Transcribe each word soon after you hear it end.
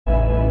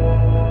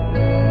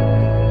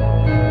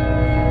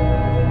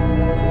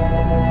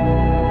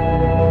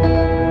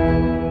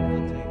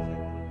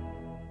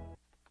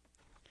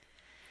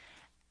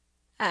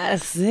I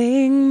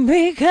sing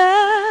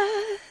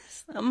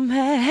because I'm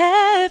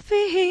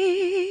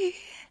happy.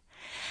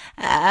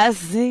 I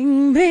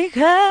sing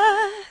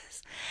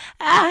because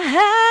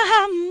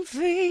I am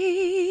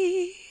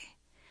free.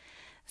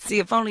 See,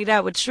 if only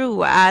that were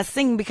true. I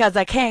sing because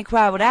I can't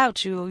cry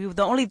without you. You were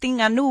the only thing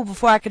I knew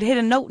before I could hit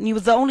a note, and you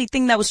was the only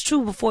thing that was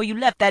true before you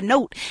left that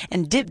note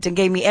and dipped and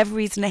gave me every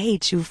reason to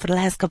hate you. For the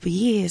last couple of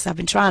years, I've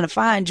been trying to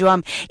find you.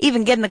 I'm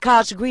even getting a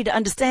college degree to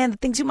understand the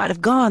things you might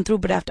have gone through,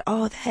 but after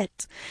all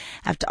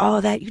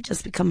that, you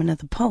just become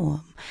another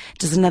poem.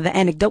 Just another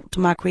anecdote to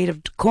my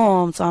creative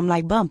decorum, so I'm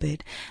like, bump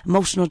it.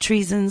 Emotional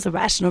treasons,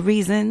 irrational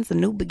reasons,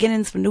 and new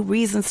beginnings for new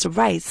reasons to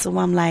write. So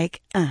I'm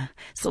like,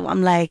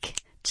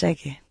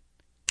 check it.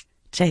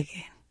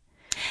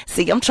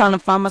 See, I'm trying to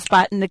find my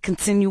spot in the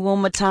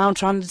continuum of time,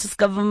 trying to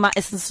discover my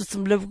essence with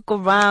some lyrical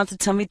rhymes to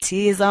tell me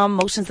tears are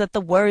emotions that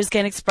the words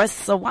can't express.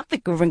 So I'm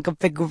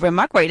configuring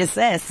my greatest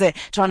asset,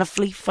 trying to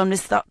flee from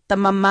this thought that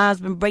my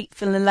mind's been break,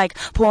 feeling like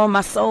pouring my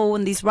soul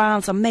in these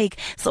rhymes I make.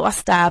 So I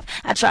stop.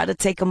 I try to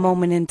take a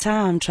moment in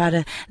time, try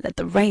to let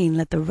the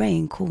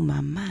rain cool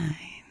my mind.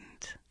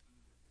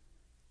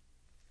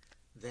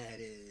 That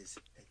is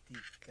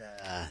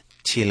Etika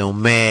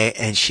Chilome,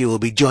 and she will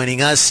be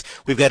joining us.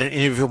 We've got an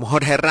interview from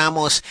Jorge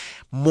Ramos,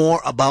 more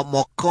about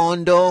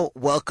Mocondo.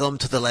 Welcome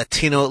to the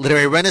Latino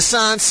Literary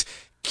Renaissance.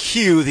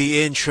 Cue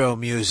the intro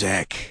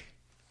music.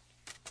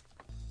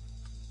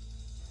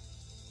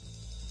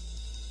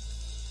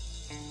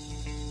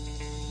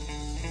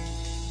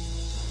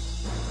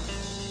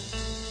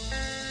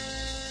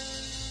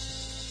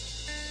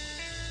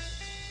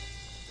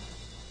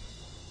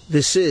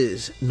 This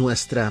is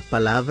Nuestra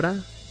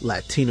Palabra,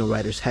 Latino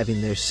writers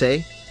having their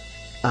say,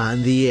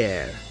 on the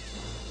air.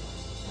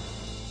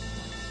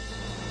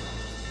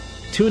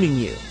 Tuning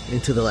you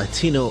into the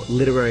Latino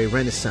literary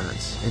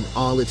renaissance in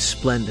all its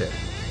splendor.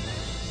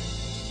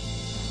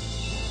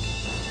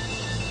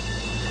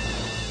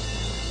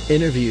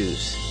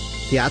 Interviews,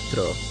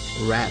 teatro,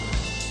 rap,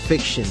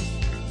 fiction,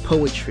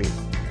 poetry,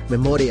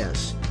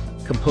 memorias,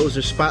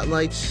 composer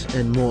spotlights,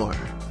 and more.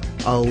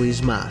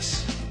 Always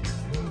más.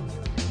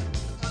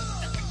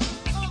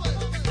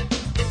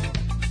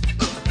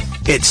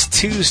 It's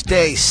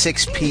Tuesday,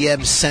 6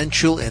 p.m.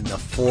 Central in the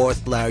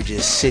fourth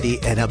largest city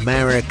in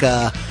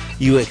America.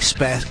 You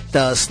expect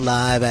us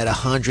live at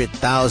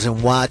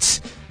 100,000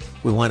 watts.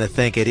 We want to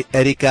thank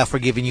Erika for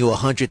giving you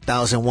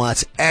 100,000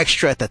 watts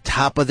extra at the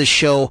top of the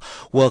show.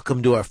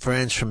 Welcome to our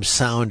friends from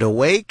Sound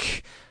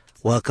Awake.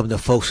 Welcome to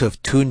folks who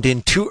have tuned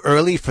in too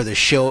early for the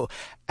show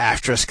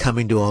after us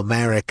coming to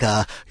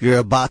America. You're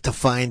about to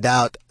find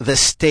out the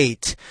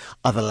state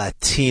of the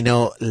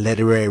Latino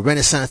literary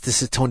renaissance.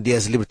 This is Tony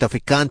Diaz,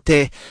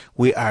 Libertaficante.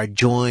 We are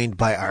joined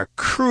by our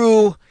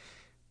crew.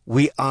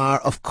 We are,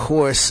 of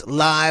course,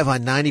 live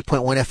on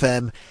 90.1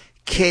 FM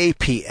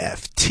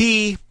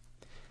KPFT.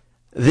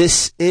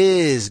 This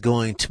is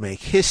going to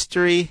make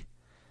history.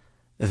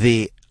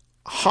 The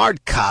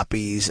hard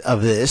copies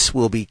of this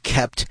will be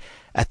kept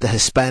at the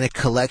Hispanic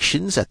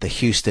Collections at the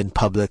Houston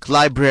Public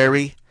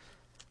Library.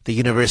 The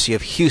University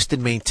of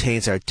Houston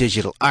maintains our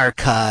digital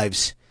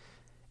archives.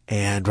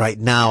 And right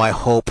now, I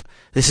hope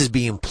this is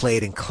being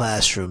played in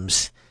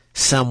classrooms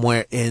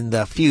somewhere in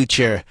the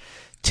future.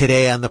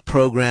 Today on the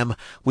program,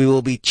 we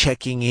will be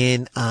checking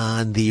in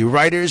on the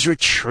Writers'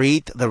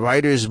 Retreat, the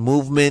Writers'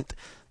 Movement,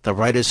 the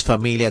Writers'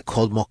 Familia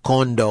called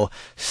Mocondo,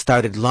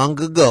 started long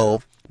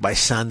ago by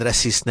Sandra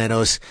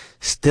Cisneros,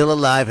 still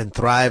alive and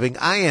thriving.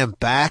 I am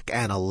back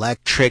and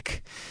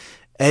electric.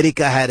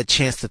 Erika had a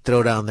chance to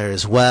throw down there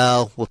as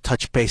well. We'll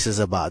touch bases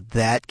about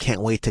that.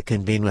 Can't wait to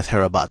convene with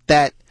her about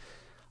that.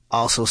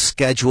 Also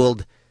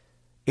scheduled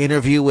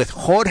interview with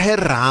Jorge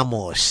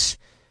Ramos.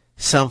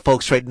 Some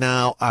folks right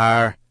now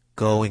are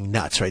going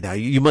nuts right now.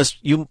 You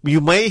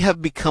may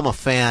have become a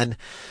fan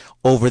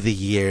over the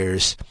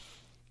years.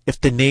 If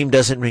the name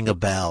doesn't ring a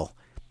bell,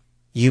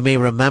 you may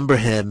remember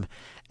him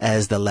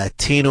as the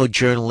Latino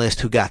journalist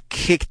who got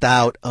kicked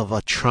out of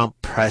a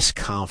Trump press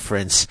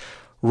conference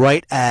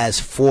right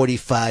as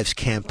 45's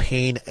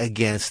campaign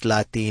against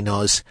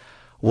Latinos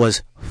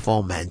was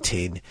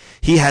fomenting.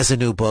 He has a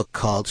new book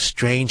called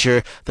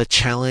Stranger, The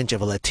Challenge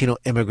of a Latino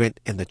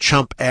Immigrant in the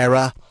Trump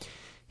Era.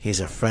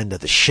 He's a friend of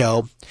the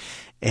show.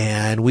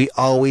 And we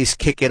always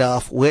kick it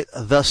off with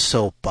the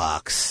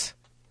soapbox.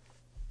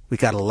 We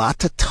got a lot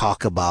to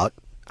talk about.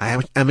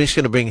 I'm just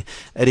going to bring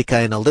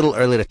Erika in a little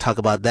early to talk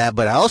about that.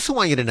 But I also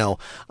want you to know,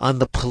 on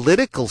the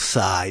political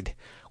side,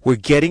 we're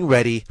getting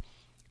ready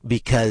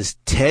because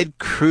Ted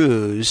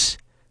Cruz,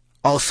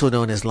 also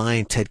known as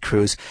Lying Ted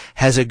Cruz,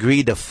 has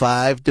agreed to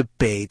 5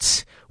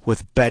 debates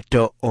with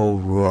Beto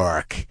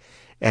O'Rourke.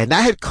 And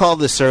I had called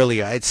this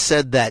earlier. I had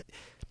said that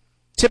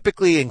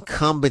typically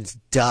incumbents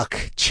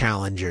duck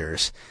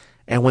challengers.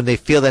 And when they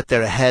feel that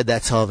they're ahead,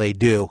 that's all they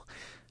do.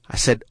 I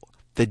said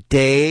the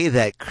day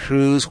that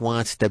Cruz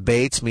wants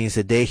debates means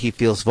the day he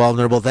feels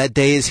vulnerable. That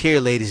day is here,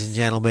 ladies and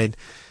gentlemen.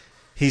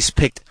 He's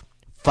picked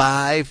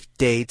 5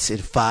 dates in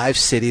 5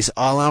 cities,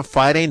 all on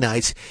Friday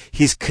nights.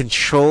 He's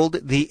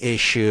controlled the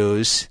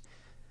issues.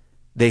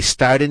 They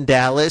start in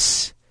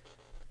Dallas.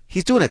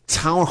 He's doing a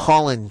town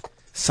hall in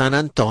San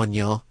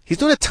Antonio. He's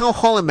doing a town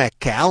hall in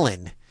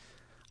McAllen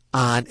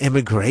on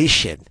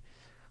immigration.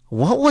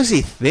 What was he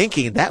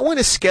thinking? That one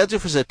is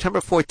scheduled for September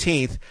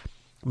 14th.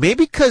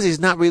 Maybe because he's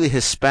not really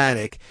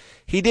Hispanic,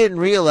 he didn't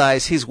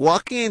realize he's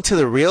walking into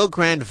the Rio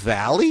Grande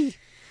Valley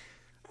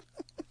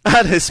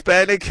on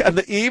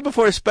the eve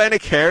before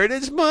Hispanic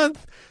Heritage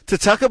Month to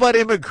talk about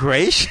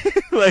immigration.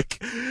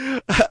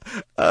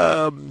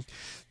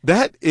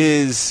 That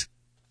is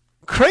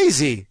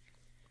crazy.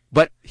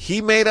 But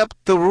he made up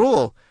the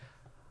rule.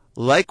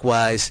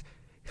 Likewise,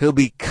 he'll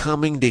be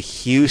coming to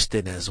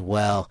Houston as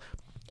well.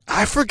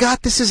 I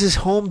forgot this is his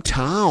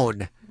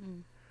hometown.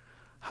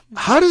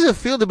 How does it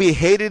feel to be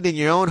hated in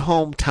your own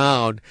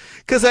hometown?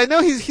 Because I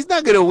know he's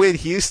not going to win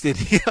Houston.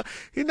 He's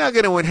not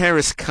going to win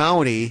Harris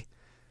County.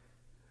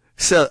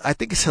 So I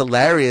think it's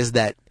hilarious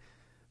that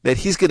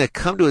he's going to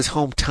come to his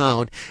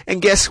hometown.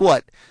 And guess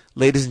what,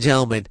 ladies and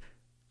gentlemen?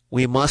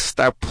 We must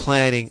start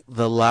planning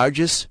the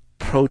largest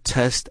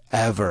protest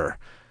ever.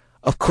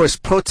 Of course,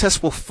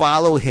 protests will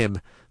follow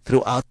him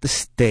throughout the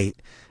state,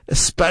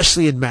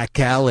 especially in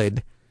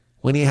McAllen,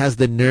 when he has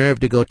the nerve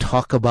to go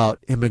talk about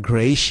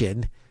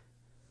immigration.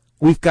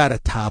 We've got to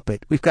top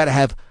it. We've got to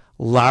have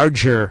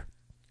larger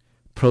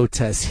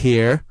protests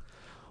here.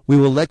 We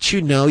will let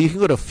you know. You can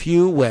go to a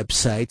few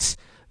websites,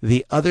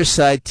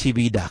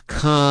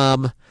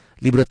 theothersidetv.com,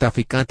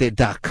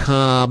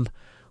 librotraficante.com.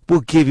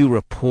 We'll give you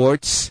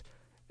reports.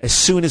 As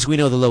soon as we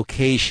know the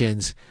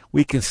locations,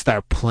 we can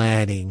start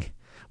planning.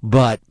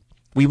 But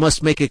we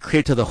must make it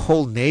clear to the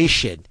whole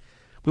nation.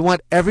 We want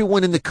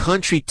everyone in the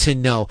country to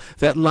know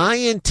that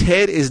Lyin'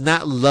 Ted is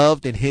not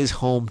loved in his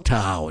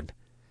hometown.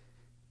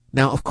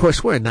 Now, of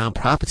course, we're a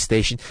nonprofit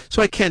station,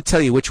 so I can't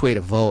tell you which way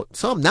to vote.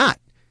 So I'm not.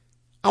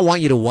 I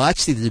want you to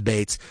watch the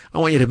debates. I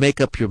want you to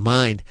make up your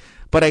mind.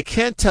 But I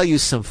can tell you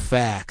some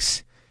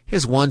facts.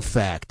 Here's one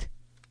fact.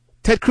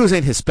 Ted Cruz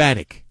ain't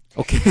Hispanic.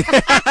 Okay.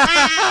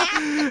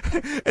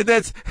 and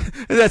that's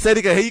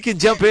Erika. Hey, you can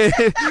jump in.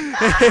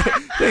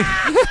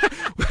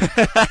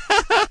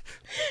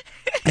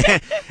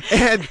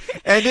 and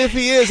if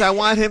he is, I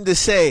want him to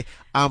say,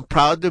 I'm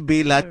proud to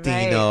be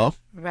Latino.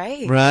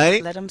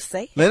 Right. Let him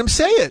say it. Let him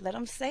say it. Let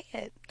him say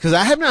it. Because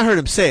I have not heard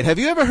him say it. Have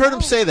you ever heard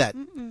him say that?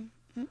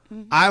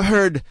 I've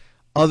heard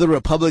other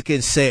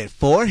Republicans say it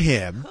for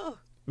him.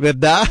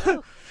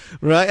 ¿Verdad?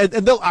 Right?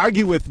 And they'll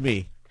argue with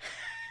me.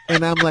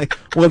 And I'm like,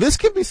 well, this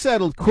can be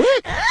settled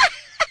quick.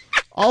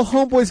 All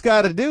homeboy's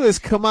got to do is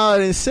come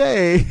out and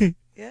say,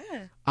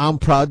 I'm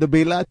proud to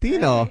be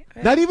Latino.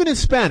 Right. Not even in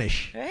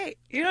Spanish. Right.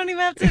 You don't even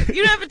have to.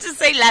 You don't have to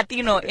say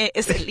Latino.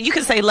 You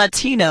can say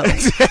Latino.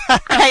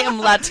 I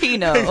am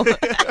Latino.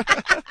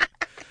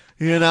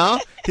 You know,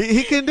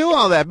 he can do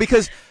all that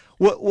because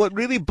what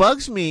really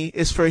bugs me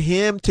is for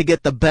him to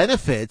get the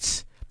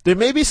benefits. There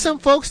may be some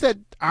folks that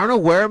aren't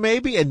aware,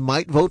 maybe, and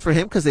might vote for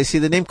him because they see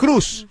the name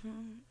Cruz.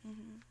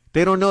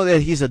 They don't know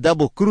that he's a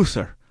double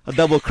cruiser, a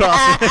double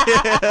crosser,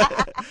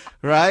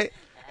 right?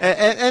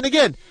 And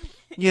again,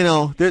 you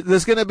know,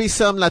 there's going to be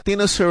some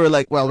Latinos who are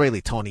like, well,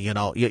 really, Tony, you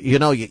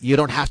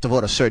don't have to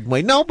vote a certain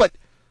way. No, but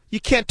you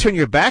can't turn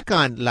your back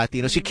on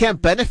Latinos. You can't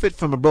benefit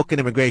from a broken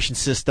immigration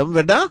system,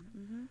 ¿verdad?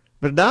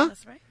 ¿Verdad?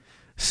 That's right.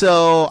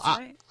 So That's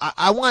right.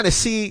 I want to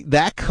see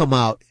that come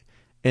out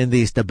in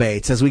these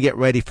debates as we get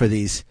ready for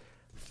these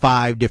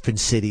 5 different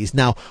cities.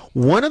 Now,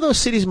 one of those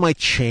cities might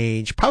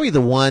change, probably the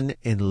one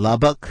in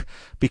Lubbock,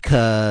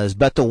 because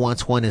Beto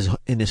wants one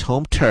in his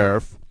home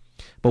turf.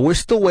 But we're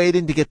still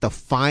waiting to get the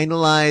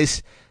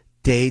finalized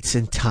dates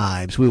and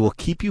times. We will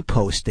keep you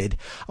posted.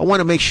 I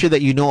want to make sure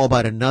that you know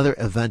about another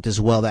event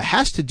as well that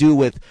has to do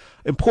with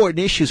important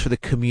issues for the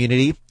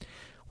community.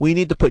 We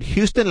need to put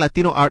Houston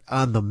Latino art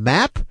on the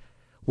map.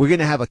 We're going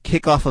to have a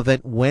kickoff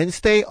event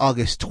Wednesday,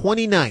 August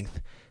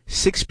 29th.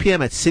 6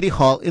 p.m. at City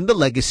Hall in the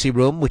Legacy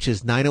Room, which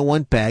is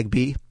 901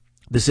 Bagby.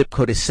 The zip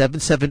code is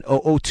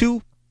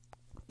 77002.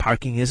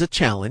 Parking is a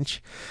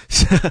challenge.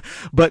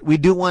 But we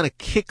do want to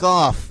kick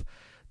off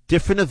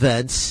different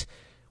events.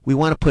 We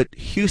want to put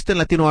Houston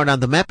Latino art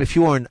on the map. If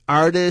you are an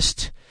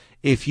artist,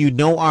 if you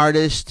know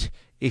artists,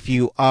 if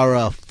you are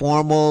a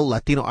formal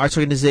Latino arts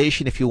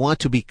organization, if you want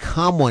to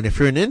become one, if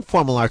you're an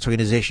informal arts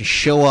organization,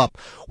 show up.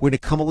 We're going to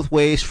come up with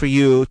ways for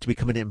you to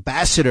become an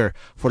ambassador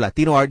for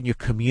Latino art in your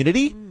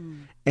community.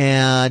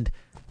 And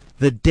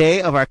the day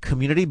of our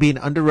community being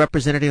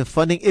underrepresented in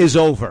funding is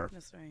over.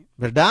 That's right.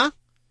 ¿Verdad?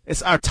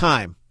 It's our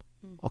time.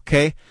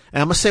 Okay?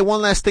 And I'm going to say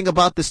one last thing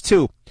about this,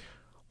 too.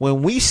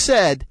 When we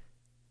said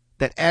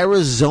that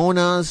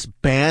Arizona's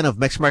ban of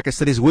Mexican American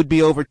Studies would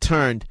be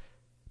overturned,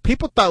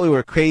 people thought we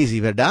were crazy,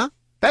 ¿verdad?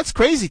 That's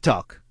crazy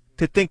talk.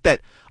 To think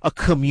that a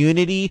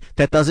community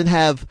that doesn't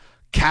have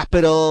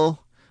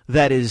capital,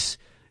 that is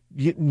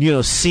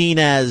seen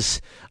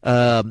as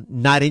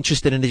not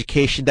interested in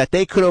education, that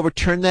they could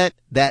overturn that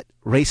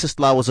racist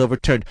law was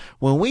overturned.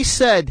 When we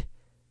said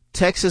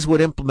Texas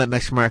would implement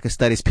Mexican American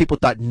Studies, people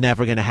thought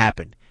never going to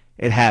happen.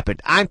 It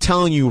happened. I'm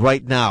telling you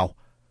right now,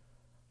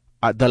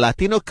 the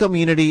Latino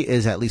community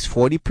is at least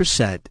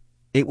 40%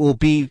 it will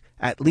be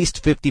at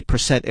least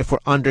 50% if we're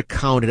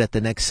undercounted at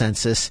the next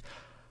census.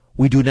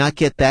 We do not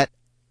get that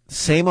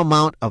same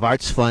amount of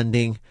arts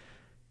funding.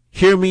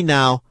 Hear me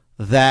now,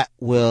 that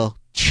will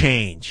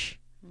change.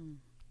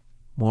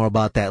 More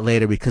about that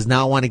later, because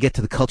now I want to get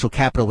to the cultural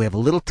capital. We have a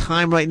little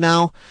time right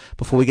now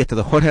before we get to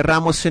the Jorge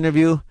Ramos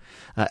interview.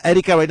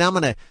 Erika, right now I'm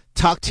going to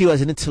talk to you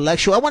as an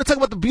intellectual. I want to talk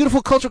about the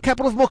beautiful cultural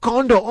capital of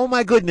Macondo. Oh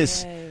my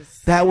goodness.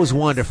 That was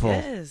wonderful.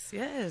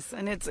 Yes.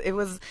 And it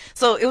was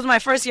my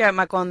first year at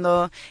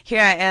Macondo.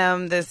 Here I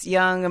am, this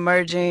young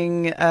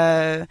emerging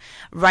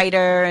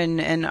writer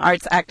and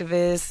arts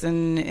activist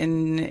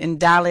in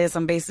Dallas.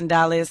 I'm based in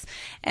Dallas.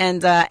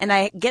 And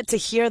I get to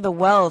hear the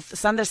wealth.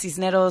 Sandra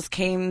Cisneros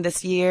came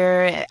this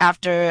year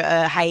after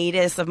a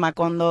hiatus of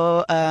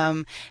Macondo.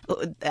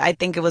 I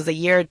think it was a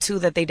year or two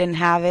that they didn't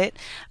have it.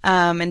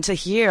 And to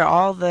hear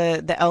all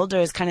the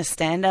elders kind of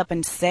stand up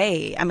and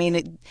say, I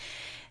mean,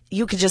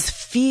 you could just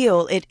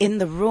feel it in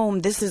the room.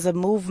 This is a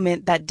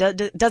movement that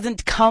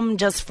doesn't come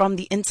just from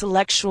the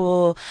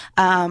intellectual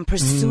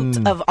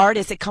pursuit of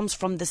artists. It comes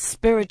from the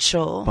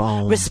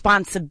spiritual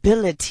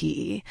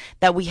responsibility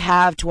that we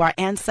have to our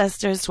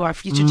ancestors, to our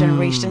future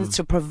generations,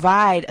 to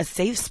provide a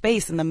safe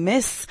space in the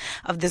midst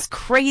of this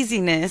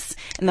craziness,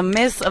 in the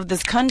midst of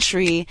this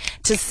country,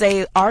 to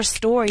say our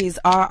stories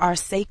are our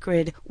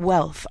sacred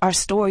wealth. Our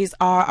stories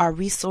are our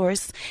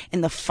resource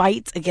in the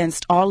fight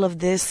against all of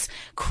this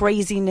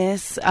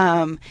craziness.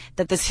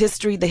 That the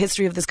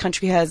history of this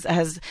country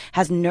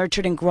has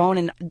nurtured and grown,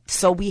 and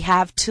so we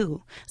have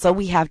too. So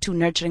we have too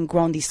nurtured and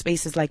grown these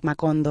spaces like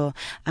Macondo,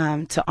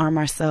 to arm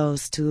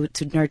ourselves, to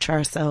nurture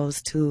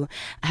ourselves, to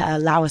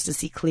allow us to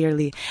see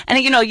clearly. And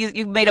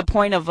you made a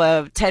point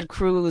of Ted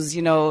Cruz.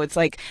 It's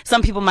like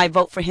some people might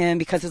vote for him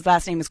because his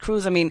last name is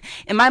Cruz. I mean,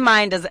 in my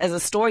mind, as a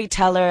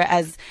storyteller,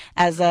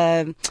 as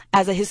a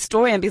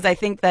historian, because I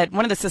think that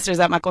one of the sisters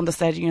at Macondo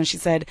said, she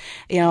said,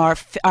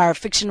 our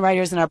fiction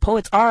writers and our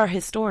poets are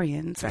historians.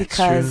 That's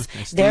because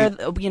they're,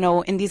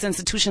 in these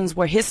institutions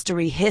where his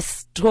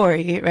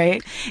story,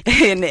 right?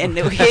 and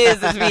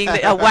his as being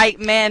a white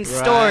man's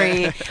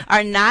story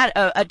are not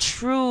a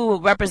true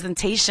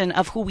representation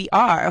of who we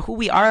are. Who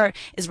we are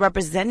is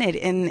represented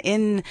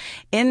in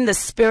the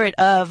spirit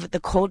of the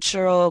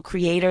cultural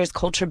creators,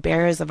 culture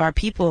bearers of our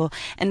people.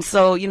 And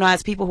so,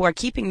 as people who are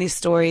keeping these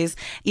stories,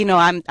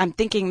 I'm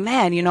thinking,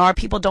 man, our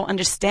people don't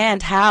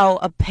understand how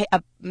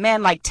a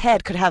man like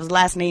Ted could have his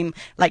last name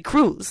like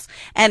Cruz.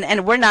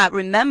 And we're not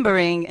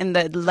remembering in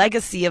the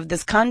legacy of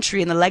this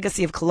country and the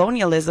legacy of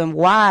colonialism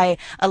why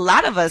a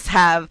lot of us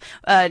have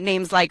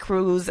names like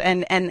Cruz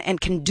and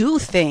can do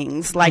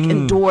things like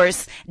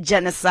endorse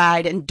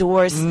genocide,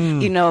 endorse,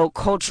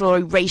 cultural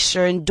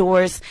erasure,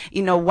 endorse,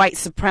 white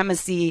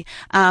supremacy.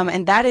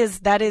 And that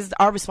is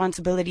our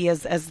responsibility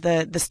as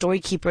the story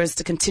keepers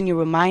to continue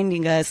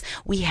reminding us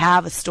we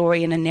have a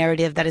story and a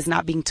narrative that is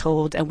not being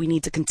told, and we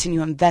need to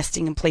continue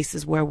investing in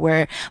places where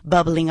we're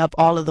bubbling up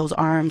all of those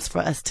arms for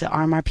us to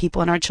arm our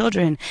people and our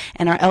children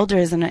and our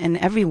elders and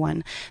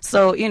everyone.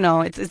 So,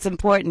 it's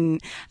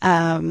important.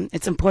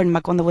 It's important.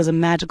 Macondo was a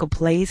magical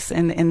place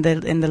in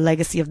the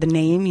legacy of the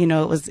name.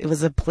 It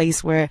was a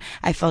place where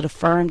I felt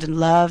affirmed and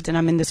loved, and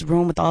I'm in this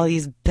room with all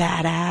these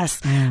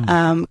badass,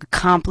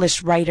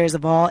 accomplished writers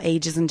of all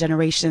ages and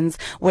generations,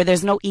 where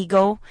there's no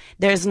ego.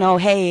 There's no,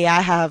 hey,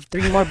 I have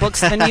 3 more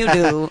books than you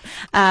do.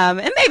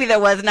 And maybe there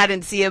was, and I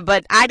didn't see it,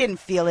 but I didn't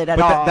feel it at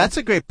all. That's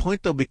a great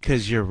point, though,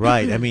 because you're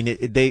right. I mean,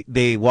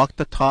 they walk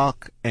the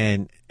talk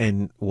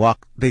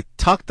they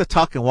talk the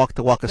talk and walk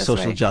the walk of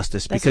social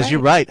justice. Because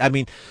you're right. I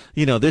mean,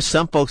 there's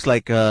some folks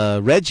like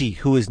Reggie,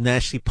 who is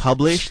nationally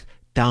published,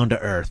 down to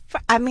earth.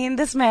 I mean,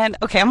 this man.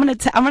 Okay, I'm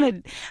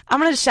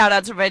gonna shout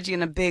out to Reggie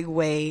in a big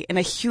way, in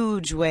a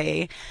huge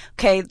way.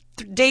 Okay,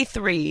 day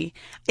 3,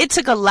 it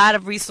took a lot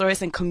of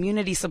resource and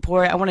community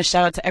support. I want to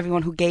shout out to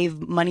everyone who gave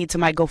money to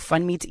my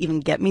GoFundMe to even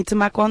get me to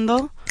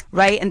Macondo,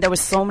 right? And there were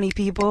so many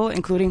people,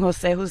 including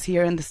Jose, who's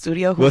here in the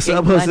studio, who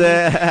gave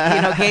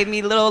money, gave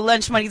me little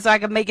lunch money so I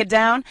could make it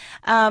down.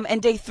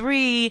 And day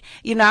 3,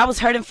 I was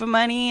hurting for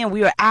money, and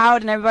we were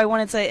out, and everybody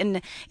wanted to,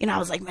 and I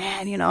was like,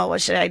 man,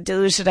 what should I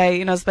do? Should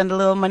I, spend the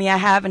little money I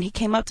have? And he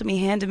came up to me,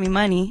 handed me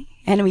money,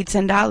 handed me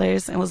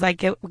 $10, and was like,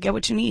 get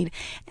what you need.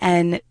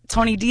 And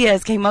Tony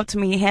Diaz came up to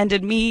me,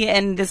 handed me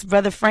and this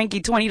brother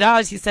Frankie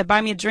 $20. He said,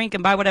 buy me a drink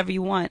and buy whatever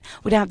you want.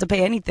 We didn't have to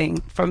pay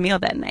anything for a meal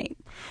that night.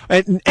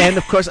 And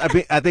of course, I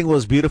think what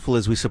was beautiful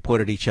is we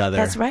supported each other.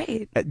 That's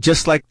right.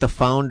 Just like the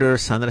founder,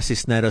 Sandra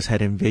Cisneros,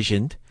 had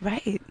envisioned.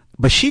 Right.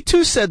 But she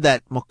too said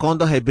that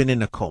Macondo had been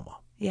in a coma.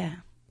 Yeah.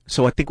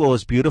 So I think what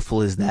was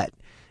beautiful is that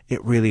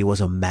it really was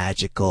a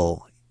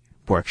magical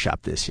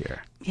workshop this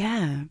year.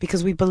 Yeah,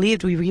 because we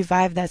believed, we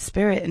revived that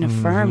spirit and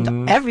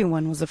affirmed.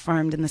 Everyone was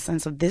affirmed in the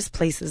sense of this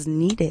place is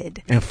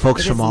needed. And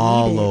folks from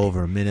all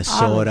over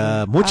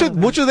Minnesota. Muchos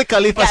de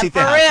Califas. Yeah,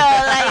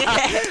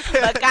 for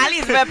real. But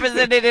Cali's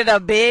represented in a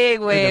big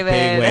way,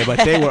 man.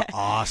 But they were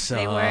awesome.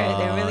 They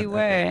really were.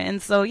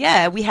 And so,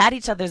 yeah, we had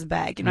each other's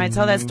back. I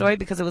tell that story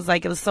because it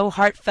was so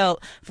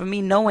heartfelt for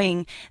me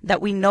knowing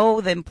that we know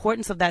the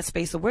importance of that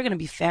space. So we're going to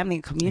be family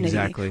and community.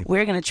 Exactly.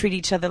 We're going to treat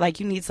each other like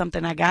you need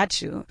something, I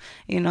got you.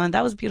 And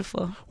that was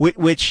beautiful.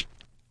 Which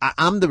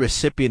I'm the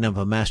recipient of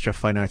a Master of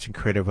Fine Arts in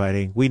Creative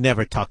Writing. We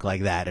never talk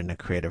like that in a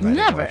creative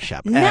writing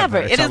workshop. Never.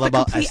 It's all the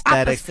about complete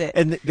aesthetics. opposite.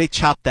 And they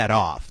chop that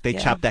off. They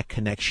chop that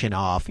connection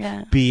off.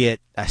 Yeah. Be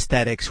it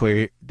aesthetics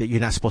where you're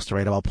not supposed to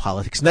write about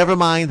politics. Never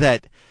mind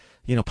that,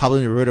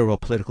 Pablo Neruda wrote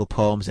political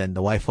poems and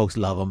the white folks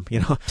love them.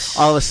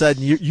 All of a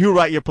sudden you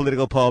write your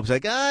political poems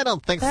like, I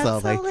don't think so.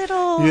 That's a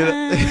little.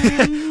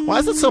 Why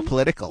is it so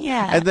political?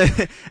 Yeah.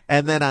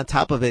 And then on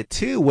top of it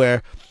too,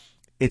 where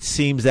it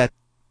seems that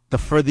the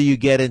further you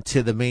get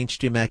into the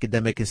mainstream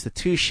academic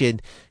institution,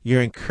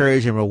 you're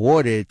encouraged and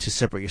rewarded to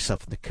separate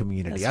yourself from the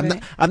community. I'm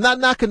not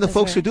knocking the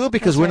folks who do it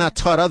because we're not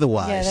taught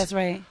otherwise. Yeah, that's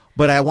right.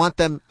 But I want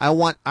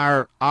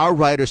our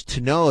writers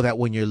to know that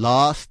when you're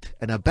lost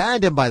and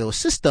abandoned by those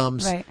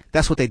systems,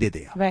 that's what they did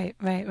to you. Right.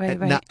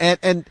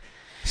 And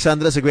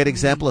Sandra's a great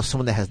example of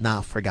someone that has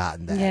not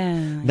forgotten that.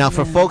 Yeah. Now,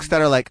 for folks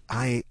that are like,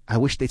 I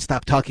wish they'd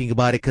stop talking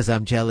about it because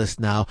I'm jealous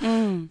now.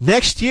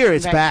 Next year,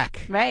 it's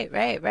back. Right.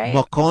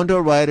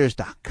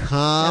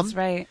 MacondowRiters.com. That's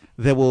right.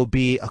 There will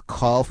be a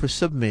call for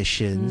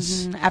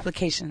submissions.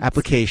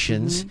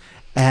 Applications.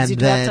 And you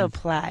do then have to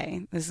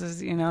apply. This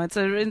is,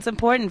 it's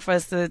important for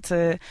us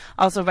to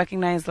also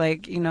recognize,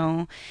 that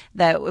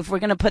if we're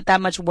going to put that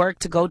much work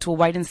to go to a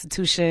white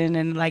institution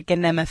and get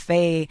an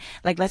MFA,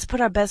 let's put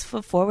our best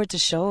foot forward to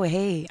show,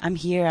 hey, I'm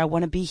here. I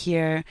want to be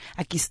here.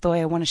 Aquí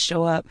estoy. I want to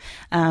show up.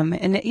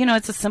 And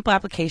it's a simple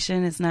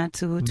application. It's not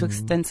too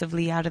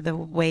extensively out of the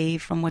way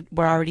from what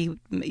we're already,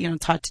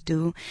 taught to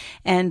do.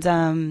 And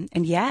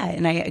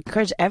I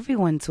encourage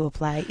everyone to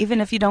apply. Even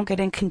if you don't get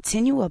in,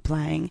 continue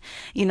applying,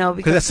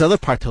 because that's the other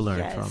part to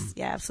learn from.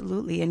 Yeah,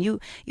 absolutely. And you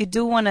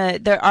do want to,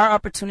 there are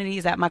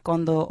opportunities at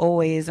Macondo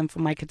always, and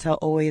from Maicatel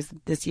always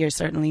this year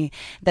certainly,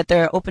 that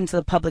they're open to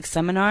the public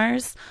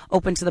seminars,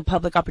 open to the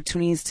public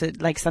opportunities to,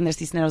 like Sandra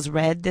Cisneros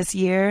read this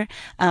year,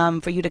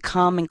 for you to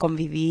come and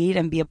convivir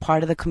and be a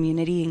part of the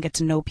community and get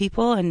to know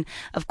people. And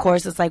of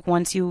course, it's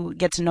once you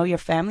get to know your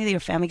family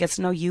gets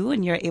to know you,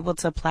 and you're able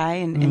to apply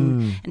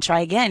and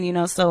try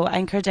again, so I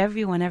encourage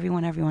everyone.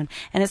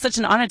 And it's such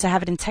an honor to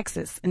have it in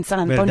Texas, in San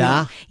Antonio.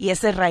 ¿Verdad? Y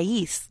ese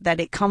raíz, that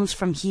it comes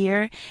from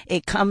here.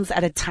 It comes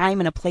at a time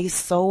and a place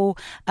so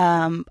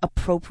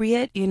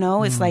appropriate,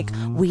 It's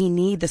we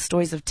need the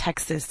stories of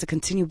Texas to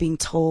continue being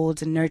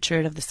told and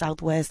nurtured, of the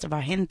Southwest, of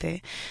our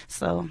gente.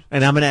 So.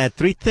 And I'm going to add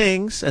 3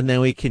 things, and then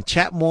we can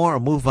chat more or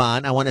move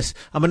on. I'm going to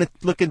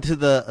look into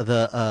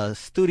the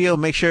studio,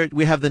 make sure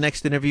we have the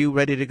next interview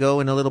ready to go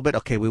in a little bit.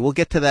 Okay, we will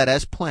get to that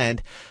as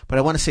planned, but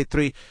I want to say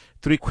three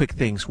quick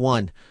things.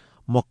 One,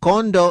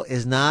 Macondo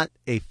is not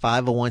a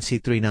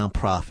 501c3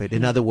 nonprofit.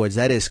 In other words,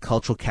 that is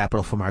cultural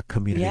capital from our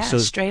community. Yeah, so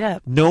straight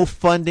up. No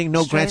funding,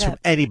 no grants Straight from up.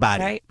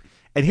 anybody. Right.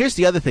 And here's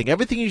the other thing.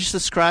 Everything you just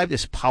described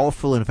is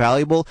powerful and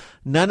valuable.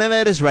 None of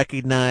that is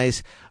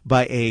recognized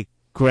by a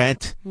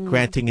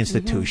granting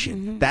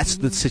institution. That's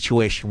the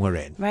situation we're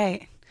in.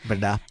 Right.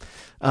 ¿Verdad?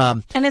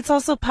 And it's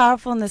also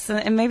powerful in the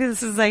sense, and maybe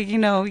this is we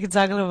can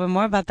talk a little bit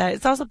more about that.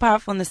 It's also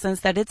powerful in the sense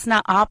that it's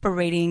not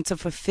operating to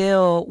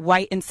fulfill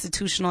white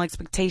institutional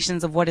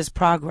expectations of what is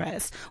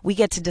progress. We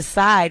get to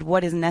decide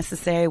what is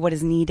necessary, what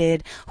is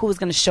needed, who is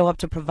going to show up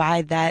to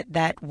provide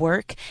that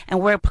work,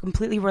 and we're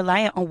completely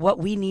reliant on what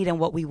we need and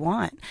what we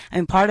want. I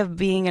mean, part of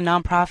being a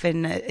nonprofit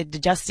and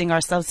adjusting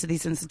ourselves to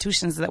these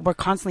institutions is that we're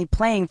constantly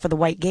playing for the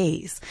white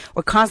gaze.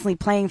 We're constantly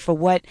playing for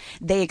what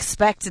they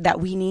expect that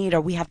we need,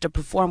 or we have to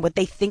perform what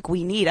they think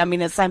we need. I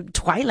mean, it's some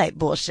Twilight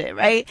bullshit,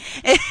 right?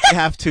 We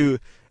have to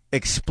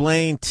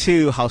explain,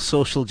 too, how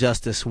social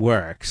justice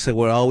works. So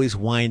we're always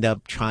wind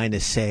up trying to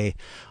say,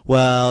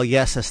 well,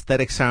 yes,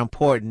 aesthetics are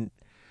important,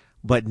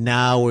 but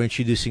now we're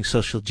introducing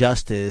social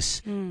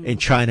justice and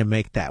trying to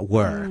make that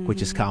work,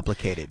 which is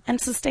complicated. And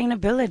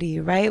sustainability,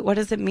 right? What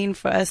does it mean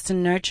for us to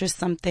nurture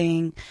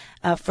something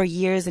for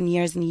years and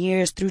years and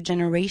years through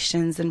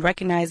generations, and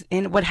recognize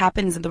in what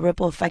happens in the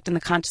ripple effect in the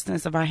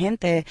consciousness of our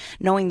gente,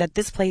 knowing that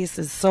this place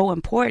is so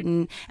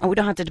important and we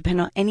don't have to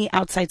depend on any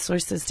outside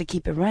sources to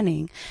keep it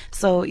running.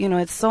 So,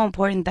 it's so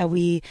important that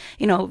we,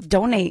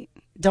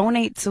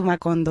 donate to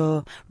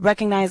Macondo.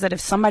 Recognize that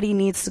if somebody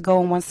needs to go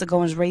and wants to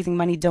go and is raising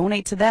money,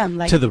 donate to them.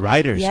 To the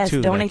writers, yes,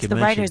 too. Donate to the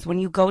writers. When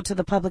you go to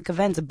the public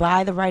events,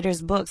 buy the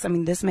writers' books. I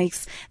mean, this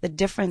makes the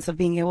difference of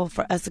being able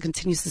for us to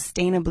continue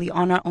sustainably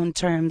on our own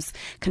terms,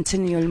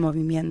 continue el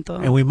movimiento.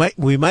 And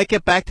we might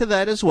get back to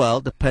that as well,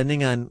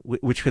 depending on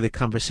which way the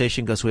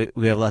conversation goes.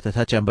 We have a lot to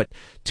touch on. But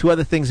 2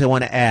 other things I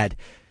want to add,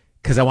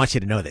 because I want you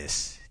to know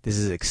this. This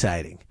is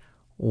exciting.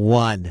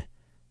 1,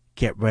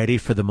 get ready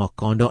for the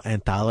Mocondo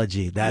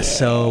anthology. That's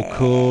so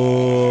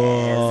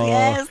cool.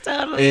 Yes,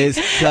 totally.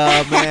 It's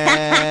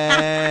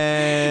coming.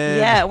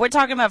 Yeah, we're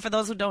talking about, for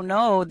those who don't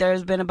know,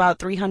 there's been about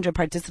 300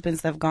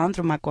 participants that have gone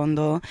through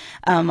Macondo,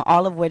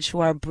 all of which who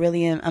are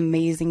brilliant,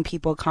 amazing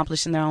people,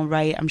 accomplished in their own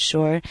right, I'm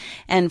sure.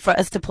 And for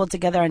us to pull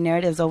together our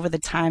narratives over the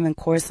time and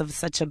course of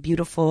such a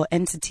beautiful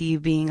entity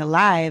being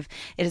alive,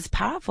 it is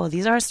powerful.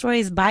 These are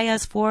stories by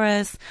us, for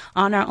us,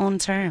 on our own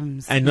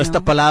terms. And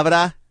Nuestra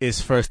Palabra is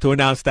first to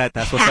announce that.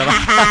 That's what's up.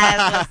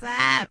 That's what's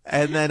up.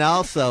 And then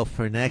also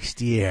for next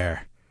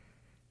year,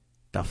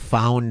 the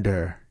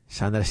founder,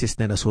 Sandra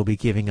Cisneros, will be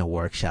giving a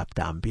workshop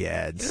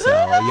también. So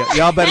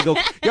y'all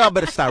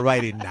better start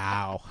writing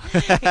now.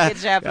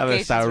 Get your Y'all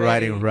better start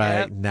writing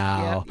right Yep.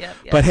 now. Yep.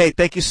 But hey,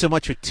 thank you so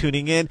much for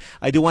tuning in.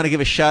 I do want to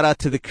give a shout out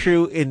to the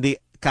crew in the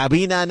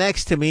cabina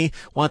next to me.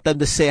 Want them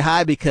to say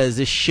hi because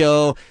this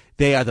show,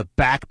 they are the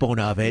backbone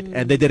of it.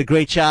 And they did a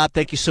great job.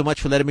 Thank you so much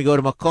for letting me go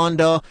to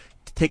Macondo,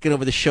 taking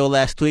over the show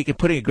last week and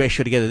putting a great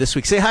show together this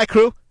week. Say hi,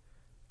 crew.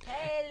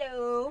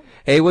 Hello.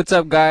 Hey, what's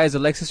up, guys?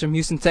 Alexis from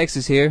Houston,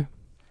 Texas here.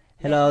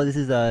 Hello, this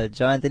is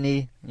Joe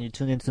Anthony. You're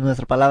tuned into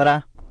Nuestra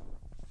Palabra.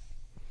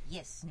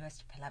 Yes,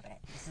 Nuestra Palabra.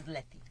 This is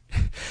Letty.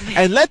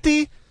 And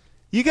Letty,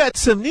 you got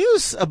some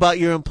news about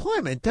your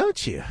employment,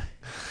 don't you?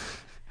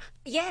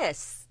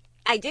 Yes,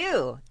 I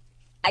do.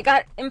 I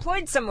got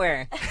employed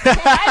somewhere.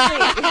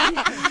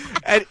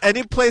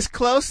 Any place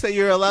close that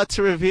you're allowed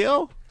to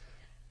reveal?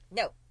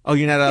 No. Oh,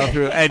 you're not allowed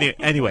to.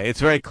 Anyway,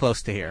 it's very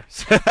close to here,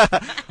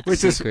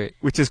 which is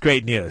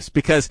great news.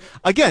 Because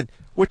again,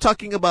 we're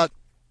talking about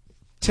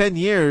 10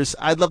 years.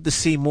 I'd love to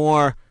see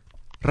more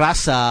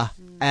raza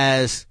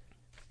as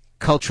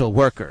cultural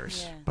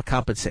workers, but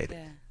compensated.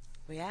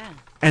 Yeah.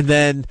 And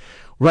then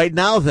right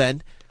now,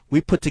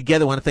 we put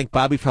together. I want to thank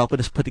Bobby for helping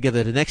us put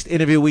together the next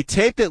interview. We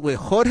taped it with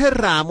Jorge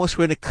Ramos.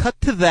 We're going to cut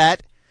to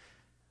that.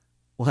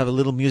 We'll have a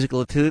little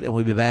musical etude, and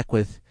we'll be back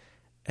with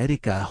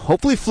Erika,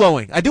 hopefully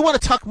flowing. I do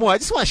want to talk more. I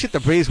just want to shoot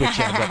the breeze with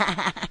you.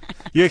 But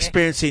you're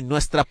experiencing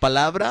Nuestra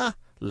Palabra,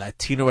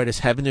 Latino writers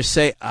having their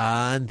say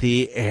on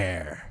the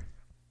air.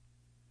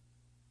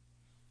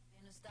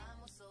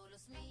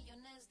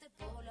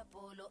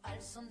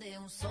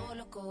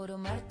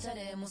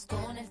 Marcharemos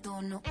con el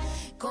tono,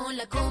 con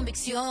la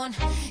convicción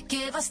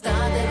que basta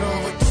de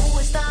robo. Tu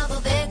estado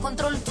de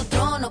control, tu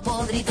trono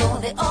podrido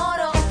de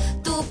oro,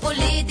 tu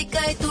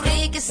política y tu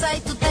riqueza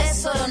y tu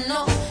tesoro.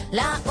 No,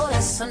 la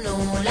hora sonó,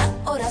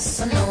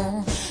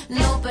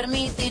 no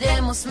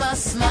permitiremos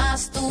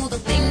más tu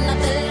doctrina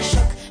del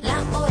shock.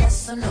 La hora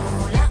sonó,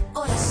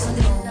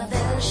 doctrina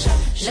del shock.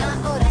 La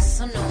hora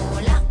sonó,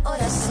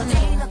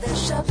 doctrina del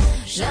shock.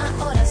 La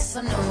hora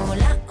sonó,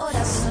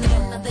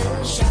 doctrina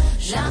del shock.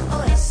 La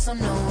hora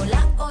sonó.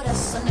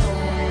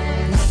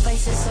 No hay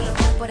países, solo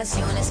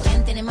corporaciones.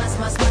 ¿Quién tiene más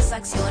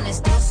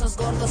acciones? Trozos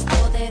gordos,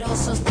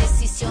 poderosos,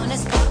 decisiones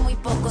por muy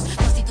pocos.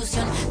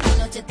 Constitución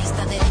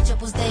pinochetista, derecho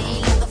pues de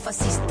hilando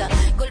fascista.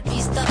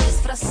 Golpista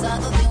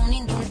disfrazado de un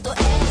indulto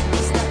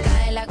elitista.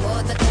 Cae la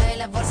gota, cae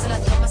la bolsa, la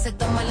toma, se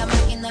toma la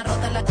máquina,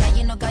 rota la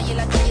calle, no calle,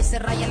 la calle se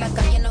raya, la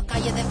calle no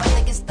calle,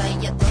 debate que está y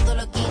ya todo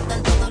lo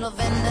quitan, todo lo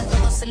venden,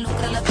 todo se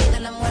lucra, la vida,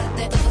 la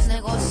muerte, todo es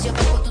negocio,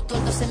 bajo tu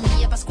toldo,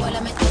 semilla,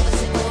 pascuala, método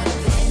seguro.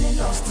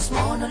 Venenos, tus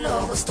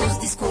monólogos, tus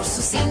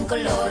discursos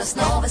incoloros,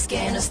 no ves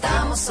que no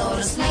estamos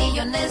solos,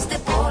 millones de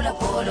polo a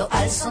polo,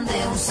 al son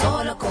de un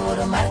solo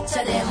coro,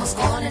 marcharemos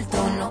con el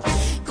tono,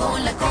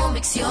 con la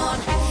convicción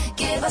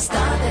que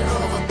basta de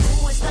robo,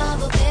 tu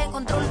estado de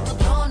control, tu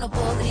trono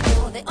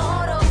podrido de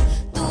oro,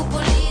 tu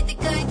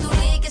política y tu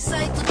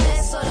riqueza y tu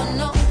tesoro.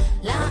 No,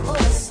 la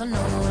hora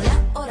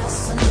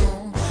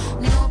sonó,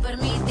 no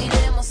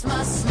permitiremos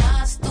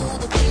más tu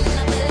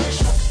doctrina del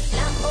shock.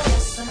 La hora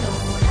sonó,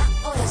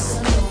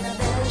 doctrina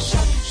del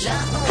shock. La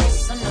hora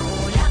sonó,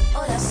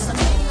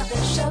 doctrina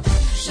del shock.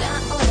 La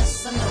hora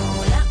sonó,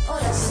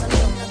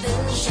 doctrina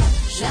del shock.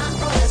 La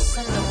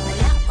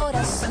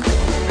hora sonó,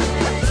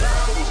 La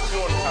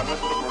solución a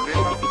nuestro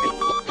problema es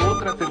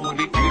otra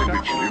termolítica. De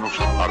chilenos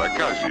a la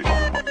calle,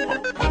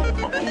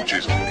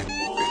 mapuches,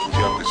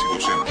 estudiantes y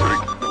docentes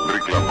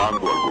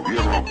reclamando al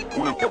gobierno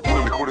una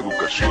mejor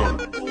educación.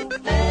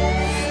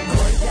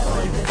 Golpe a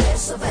golpe,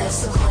 verso a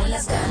verso, con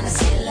las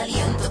ganas y el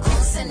aliento,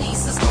 con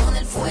cenizas, con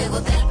el fuego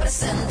del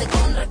presente,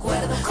 con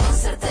recuerdo, con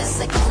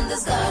certeza y con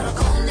desgarro,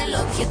 con el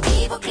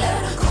objetivo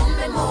claro, con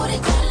memoria y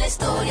con la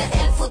historia,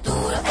 el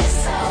futuro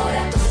es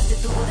ahora. Todo este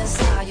tubo de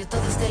ensayo,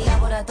 todo este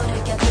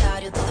laboratorio que a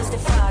diario, todo este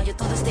fallo,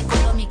 todo este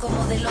económico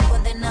modelo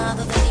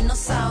condenado de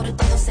dinosaurio,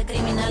 todo se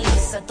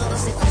criminaliza, todo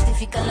se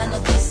justifica en la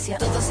noticia,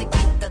 todo se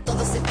quita,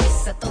 todo se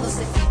pisa, todo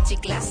se ficha y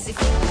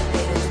clasifica,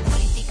 pero tu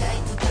política y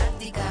tu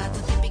táctica, tu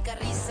típica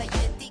risa y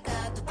ética,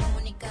 tu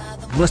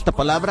comunicado. Nuestra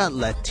Palabra,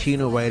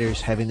 Latino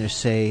writers having their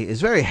say,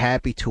 is very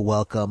happy to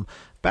welcome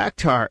back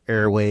to our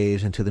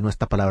airwaves and to the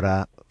Nuestra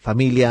Palabra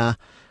familia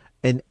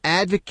an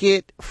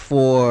advocate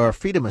for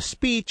freedom of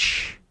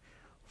speech,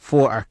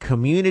 for our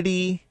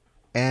community,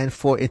 and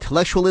for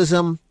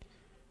intellectualism,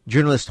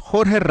 journalist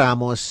Jorge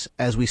Ramos,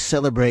 as we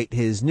celebrate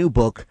his new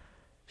book,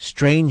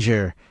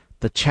 Stranger,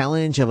 The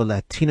Challenge of a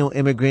Latino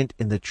Immigrant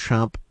in the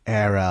Trump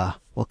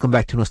Era. Welcome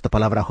back to Nuestra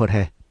Palabra,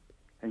 Jorge.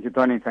 Thank you,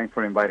 Tony. Thanks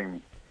for inviting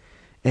me.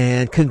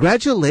 And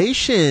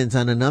congratulations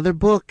on another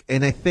book.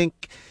 And I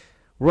think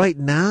right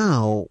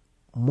now,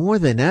 more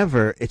than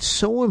ever, it's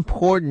so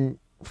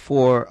important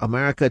for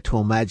America to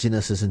imagine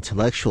us as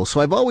intellectuals. So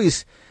I've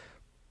always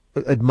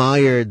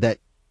admired that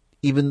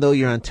even though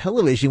you're on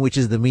television, which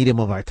is the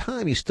medium of our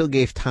time, you still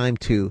gave time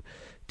to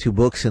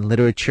books and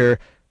literature,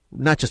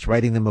 not just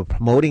writing them or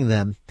promoting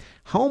them.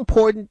 How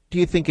important do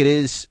you think it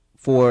is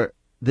for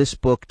this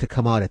book to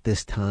come out at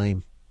this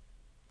time?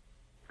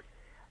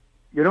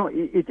 You know,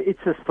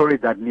 it's a story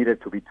that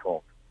needed to be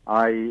told.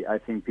 I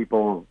think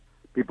people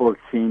have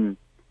seen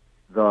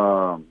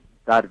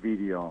that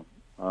video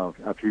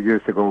a few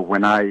years ago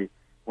when I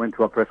went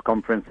to a press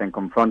conference and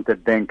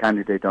confronted then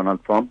candidate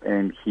Donald Trump,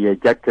 and he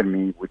ejected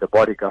me with a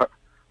bodyguard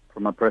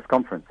from a press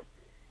conference.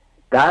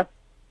 That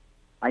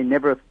I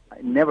never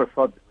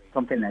thought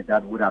something like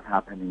that would have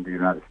happened in the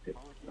United States.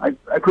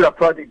 I could have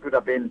thought it could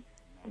have been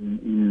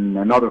in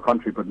another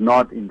country, but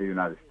not in the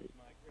United States.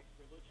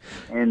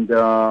 And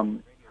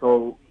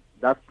so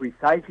that's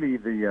precisely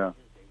the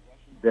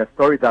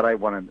story that I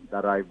wanted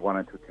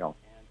to tell.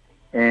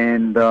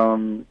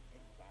 And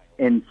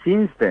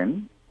since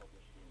then,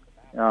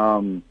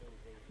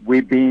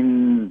 we've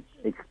been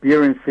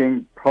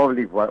experiencing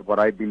probably what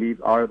I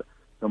believe are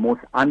the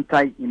most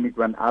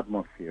anti-immigrant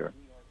atmosphere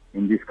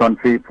in this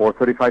country for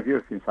 35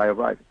 years since I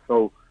arrived.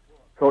 So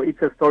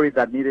it's a story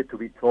that needed to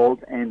be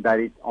told, and that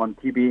it's on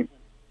TV.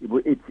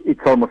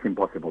 It's almost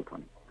impossible,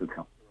 Tony, to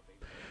tell.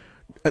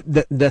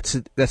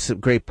 That's a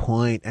great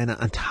point. And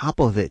on top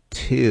of it,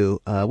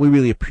 too, we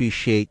really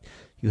appreciate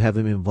you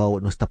having been involved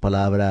with Nuestra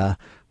Palabra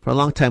for a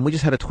long time. We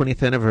just had a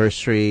 20th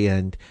anniversary,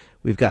 and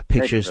we've got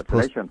pictures.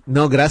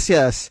 No,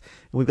 gracias.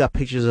 We've got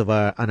pictures on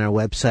our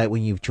website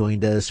when you've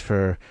joined us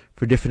for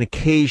different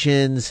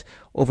occasions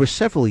over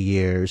several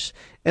years.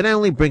 And I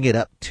only bring it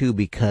up, too,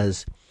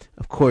 because,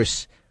 of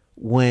course,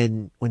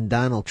 when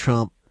Donald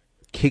Trump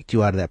kicked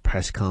you out of that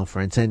press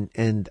conference,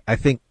 and I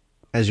think,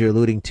 as you're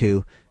alluding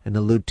to,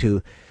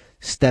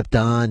 stepped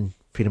on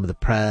freedom of the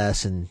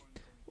press, and,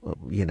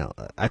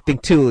 I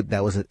think, too,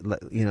 that was,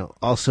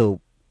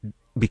 also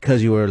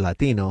because you were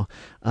Latino.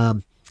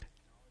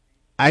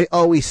 I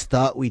always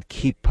thought we'd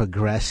keep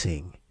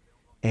progressing,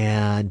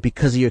 and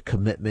because of your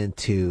commitment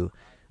to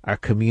our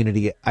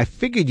community, I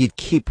figured you'd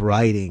keep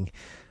writing,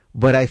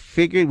 but I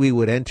figured we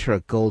would enter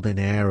a golden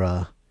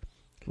era.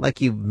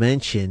 Like you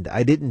mentioned,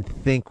 I didn't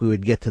think we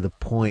would get to the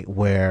point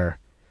where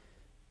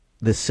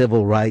the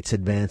civil rights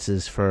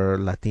advances for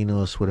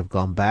Latinos would have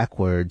gone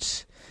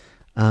backwards.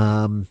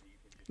 What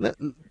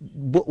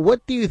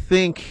do you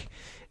think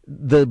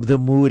the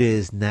mood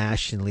is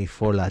nationally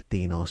for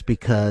Latinos?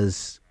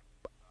 Because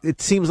it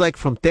seems like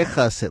from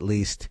Texas, at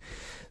least,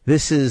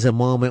 this is a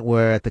moment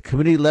where at the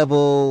community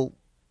level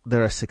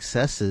there are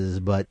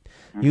successes, but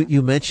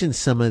you mentioned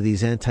some of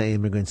these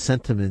anti-immigrant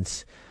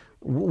sentiments.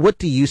 What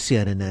do you see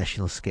on a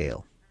national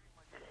scale?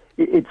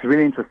 It's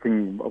really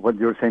interesting what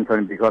you're saying,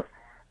 Tony, because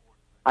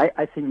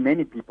I think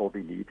many people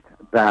believed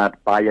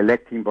that by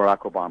electing Barack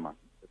Obama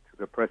to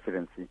the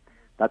presidency,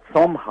 that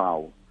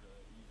somehow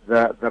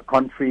the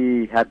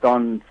country had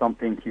done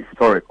something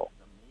historical,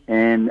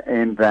 and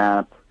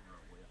that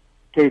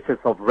cases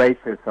of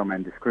racism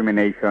and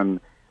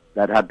discrimination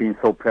that have been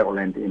so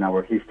prevalent in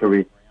our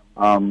history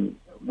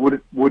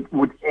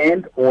would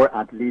end, or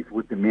at least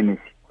would diminish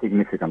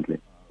significantly.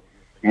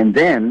 And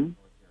then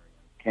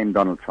came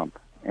Donald Trump,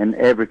 and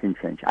everything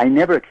changed. I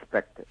never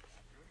expected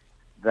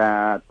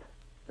that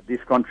this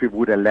country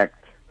would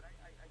elect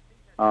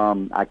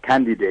a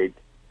candidate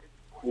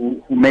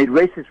who made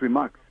racist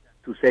remarks.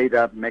 To say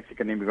that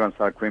Mexican immigrants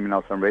are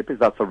criminals and rapists,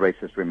 that's a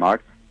racist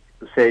remark.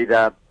 To say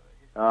that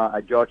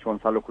a Judge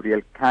Gonzalo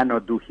Curiel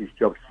cannot do his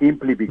job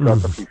simply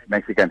because of his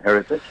Mexican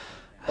heritage,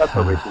 that's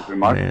a racist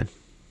remark. Man.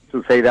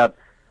 To say that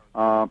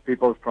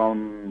people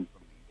from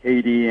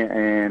Haiti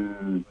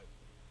and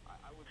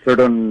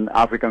certain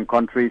African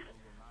countries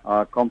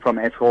come from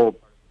asshole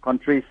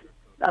countries,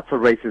 that's a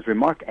racist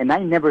remark. And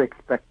I never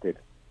expected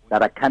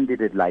that a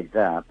candidate like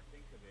that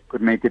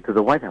could make it to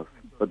the White House.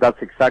 But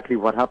that's exactly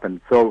what happened.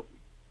 So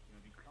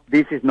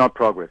this is not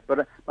progress.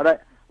 But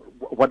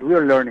what we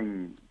are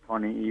learning,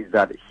 Tony, is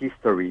that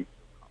history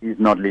is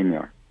not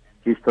linear.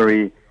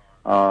 History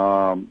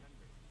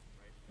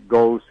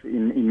goes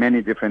in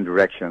many different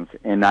directions.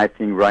 And I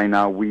think right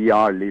now we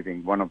are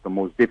living one of the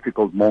most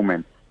difficult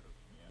moments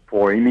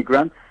for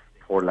immigrants,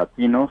 for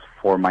Latinos,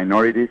 for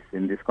minorities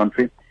in this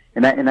country.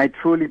 And I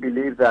truly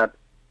believe that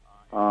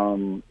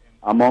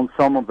among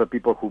some of the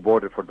people who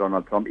voted for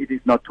Donald Trump, it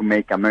is not to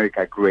make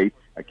America great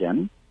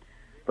again,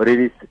 but it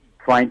is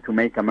trying to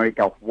make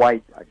America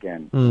white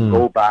again.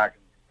 Go back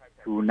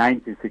to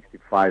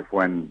 1965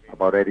 when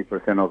about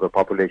 80% of the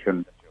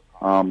population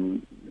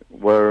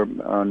were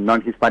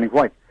non-Hispanic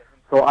white.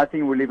 So I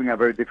think we're living a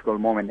very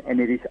difficult moment, and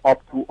it is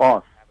up to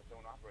us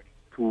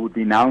to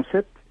denounce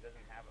it,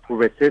 to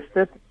resist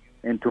it,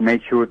 and to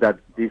make sure that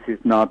this is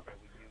not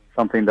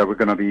something that we're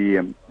going to be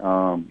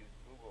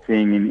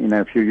seeing in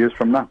a few years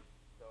from now.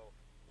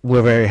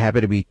 We're very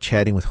happy to be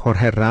chatting with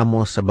Jorge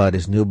Ramos about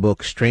his new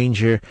book,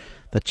 Stranger,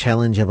 The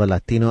Challenge of a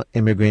Latino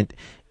Immigrant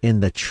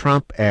in the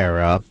Trump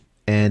Era.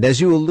 And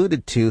as you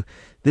alluded to,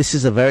 this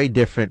is a very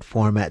different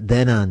format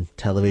than on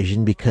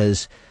television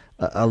because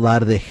a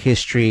lot of the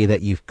history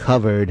that you've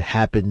covered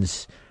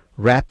happens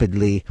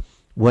rapidly.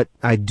 What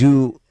I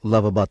do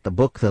love about the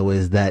book, though,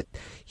 is that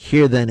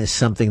here then is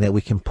something that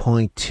we can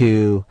point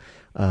to,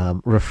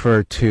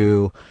 refer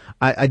to.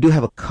 I do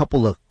have a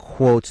couple of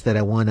quotes that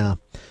I want to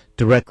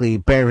directly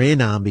bear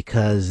in on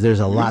because there's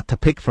a lot to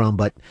pick from,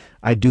 but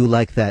I do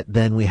like that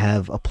then we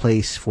have a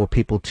place for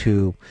people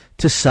to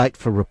cite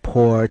for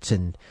reports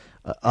and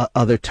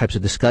other types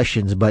of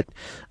discussions. But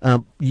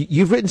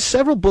you've written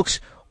several books.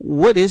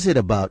 What is it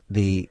about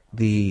the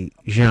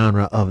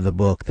genre of the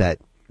book that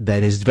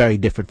is very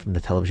different from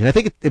the television? I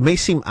think it may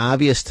seem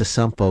obvious to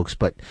some folks,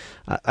 but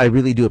I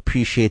really do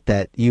appreciate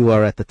that you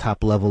are at the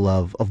top level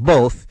of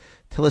both.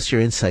 Tell us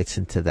your insights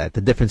into that,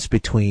 the difference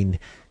between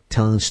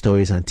telling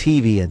stories on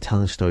TV and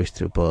telling stories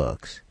through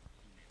books.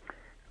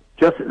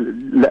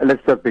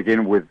 Let's just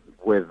begin with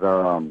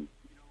the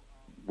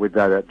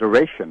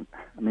duration.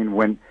 I mean,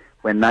 when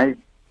I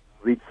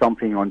read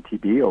something on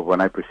TV or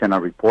when I present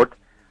a report,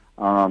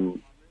 2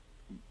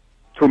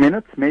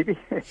 minutes maybe,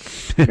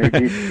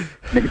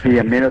 maybe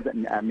a minute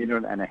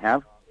and a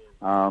half.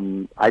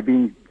 I've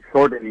been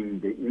shortening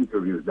the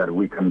interviews that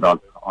we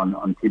conduct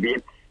on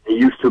TV. It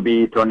used to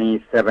be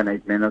 27,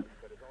 8 minutes.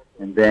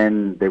 And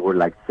then they were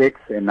like 6,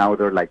 and now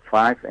they're like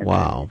 5. And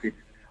wow!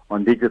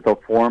 On digital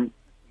form,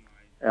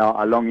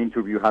 a long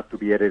interview has to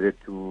be edited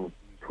to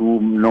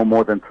no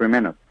more than 3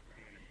 minutes.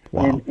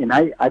 Wow! And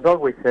I've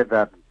always said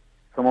that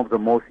some of the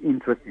most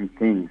interesting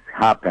things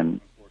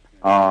happen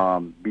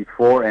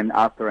before and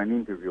after an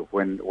interview,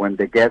 when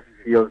the guest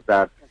feels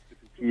that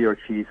he or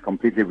she is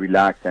completely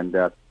relaxed and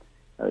that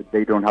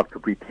they don't have to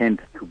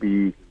pretend to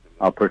be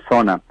a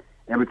persona.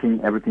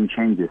 Everything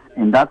changes,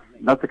 and that's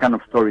the kind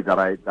of story that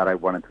I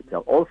wanted to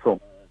tell.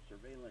 Also,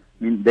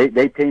 I mean,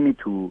 they pay me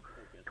to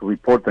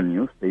report the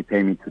news, they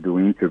pay me to do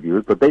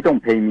interviews, but they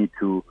don't pay me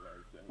to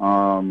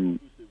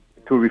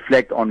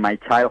reflect on my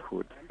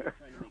childhood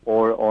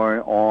or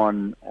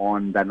on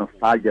the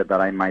nostalgia that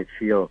I might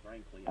feel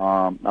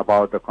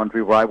about the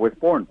country where I was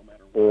born,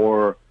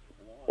 or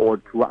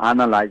to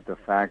analyze the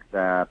fact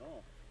that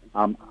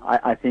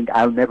I think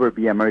I'll never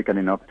be American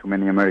enough to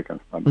many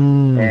Americans,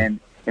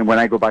 And when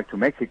I go back to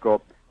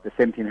Mexico, the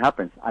same thing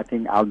happens. I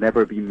think I'll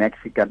never be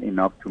Mexican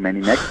enough to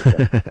many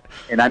Mexicans.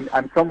 And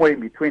I'm somewhere in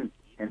between.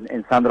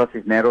 And Sandra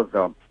Cisneros,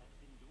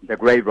 the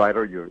great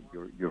writer,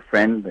 your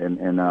friend,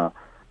 and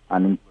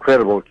an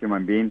incredible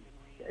human being,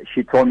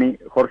 she told me,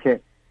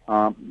 Jorge,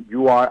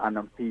 you are an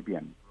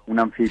amphibian.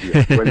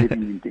 We're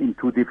living in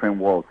two different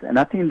worlds. And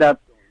I think that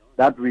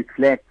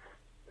reflects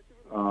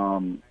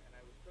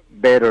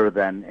better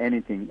than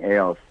anything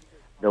else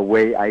the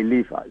way I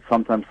live.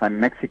 Sometimes I'm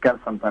Mexican,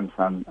 sometimes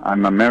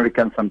I'm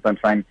American, sometimes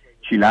I'm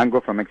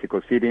Chilango from Mexico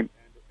City,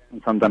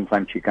 and sometimes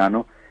I'm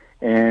Chicano.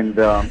 And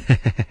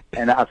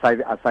and as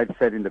I've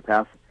said in the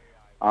past,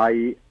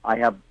 I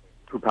have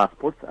 2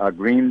 passports, a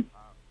green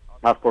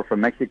passport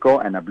from Mexico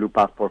and a blue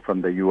passport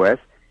from the U.S.,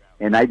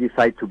 and I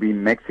decide to be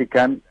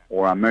Mexican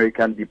or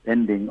American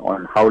depending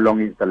on how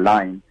long is the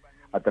line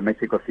at the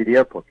Mexico City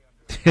airport.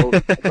 So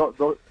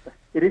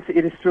it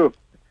is true.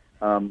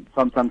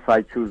 Sometimes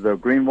I choose the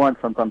green one,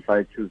 sometimes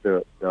I choose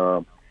the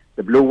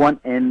blue one,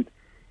 and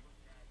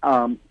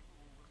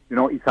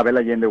Isabel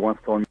Allende once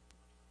told me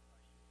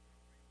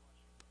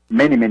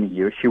many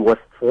years she was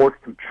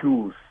forced to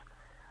choose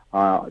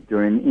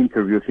during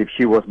interviews if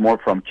she was more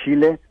from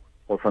Chile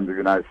or from the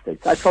United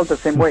States. I felt the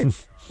same way,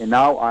 and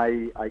now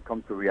I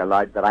come to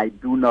realize that I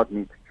do not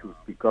need to choose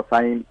because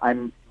I'm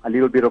a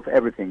little bit of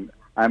everything.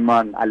 I'm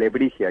an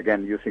alebrije,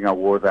 again using a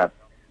word that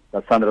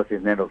Sandra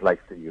Cisneros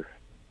likes to use.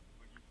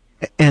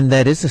 And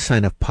that is a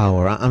sign of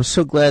power. I'm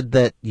so glad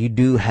that you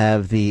do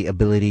have the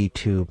ability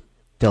to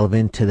delve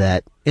into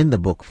that in the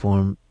book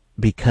form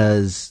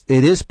because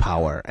it is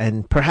power,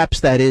 and perhaps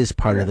that is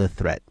part of the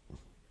threat.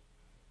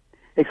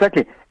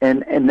 Exactly.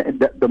 And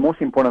the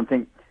most important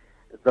thing,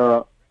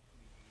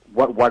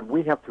 what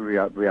we have to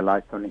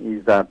realize, Tony,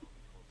 is that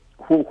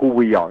who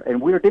we are, and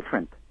we are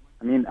different.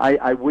 I mean,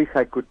 I wish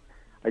I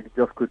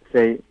just could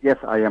say, yes,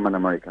 I am an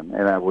American,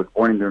 and I was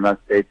born in the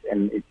United States,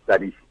 and it's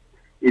that easy.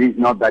 It is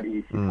not that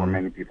easy for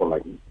many people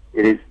like me.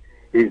 It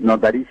is not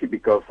that easy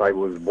because I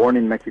was born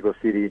in Mexico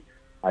City.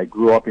 I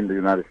grew up in the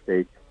United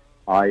States.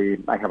 I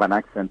have an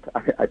accent.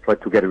 I try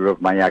to get rid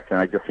of my accent.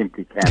 I just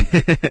simply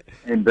can't.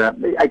 And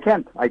I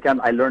can't.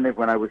 I learned it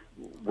when I was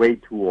way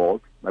too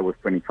old. I was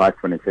 25,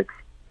 26.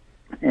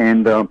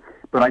 And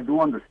but I do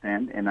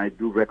understand and I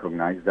do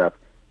recognize that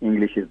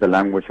English is the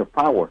language of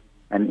power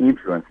and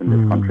influence in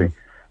this country.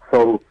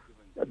 So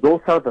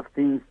those are the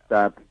things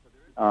that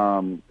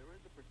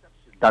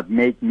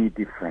make me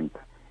different.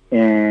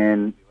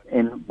 And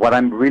what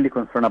I'm really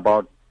concerned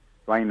about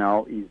right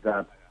now is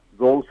that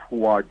those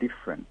who are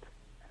different,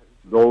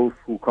 those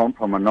who come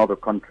from another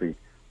country,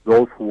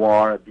 those who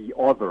are the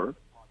other,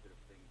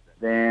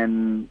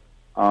 then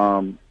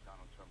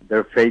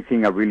they're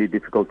facing a really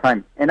difficult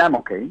time. And I'm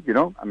okay, you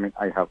know. I mean,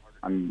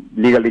 I'm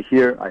legally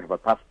here. I have a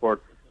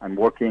passport. I'm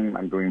working.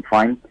 I'm doing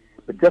fine.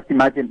 But just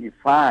imagine if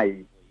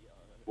I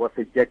was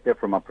ejected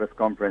from a press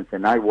conference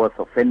and I was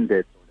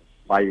offended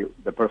by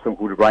the person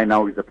who right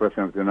now is the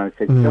president of the United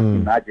States. Just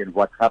imagine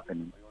what's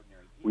happening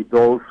with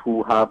those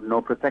who have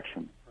no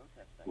protection,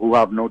 who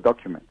have no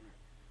documents,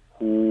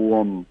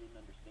 who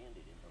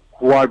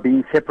are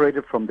being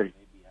separated from their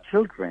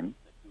children,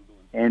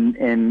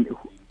 and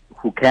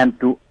who can't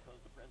do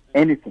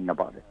anything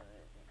about it.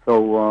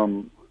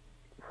 So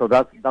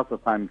that's the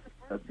time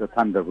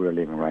that we're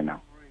living right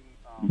now.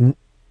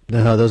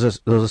 No, those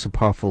are some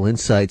powerful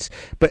insights.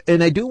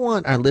 And I do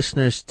want our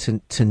listeners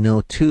to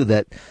know too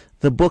that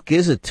the book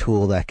is a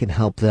tool that can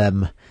help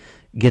them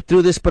get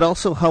through this, but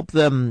also help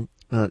them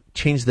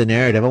change the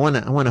narrative. I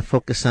want to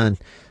focus on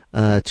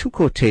two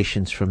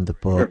quotations from the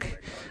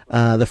book.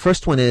 The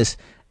first one is,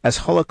 as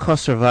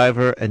Holocaust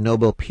survivor and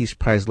Nobel Peace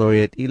Prize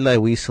laureate Elie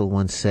Wiesel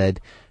once said,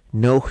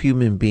 "No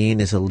human being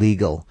is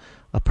illegal.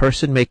 A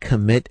person may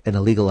commit an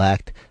illegal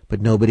act,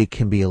 but nobody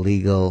can be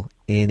illegal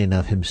in and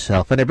of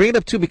himself." And I bring it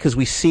up too because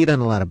we see it on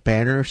a lot of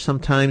banners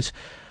sometimes,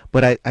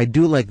 but I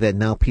do like that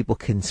now people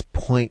can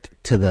point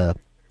to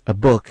a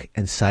book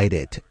and cite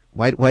it.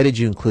 Why did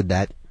you include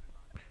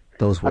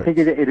those words? I think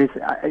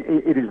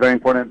it is very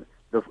important.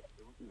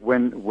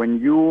 When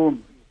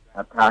you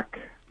attack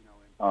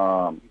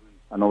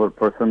another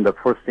person, the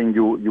first thing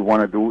you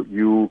want to do,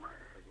 you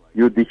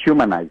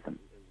dehumanize them.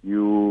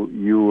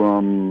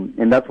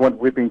 And that's what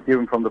we've been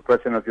hearing from the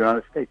President of the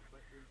United States.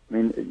 I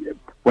mean,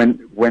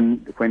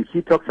 when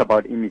he talks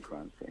about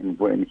immigrants and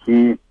when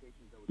he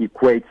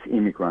equates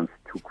immigrants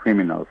to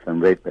criminals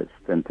and rapists,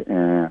 and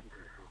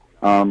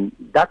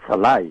that's a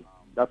lie.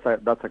 That's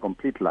a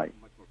complete lie.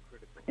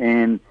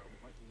 And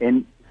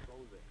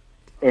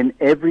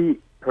every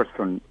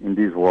person in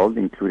this world,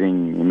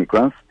 including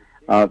immigrants,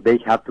 they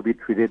have to be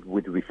treated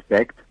with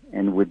respect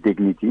and with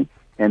dignity.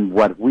 And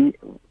what we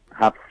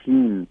have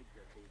seen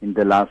in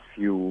the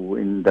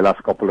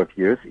last couple of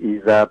years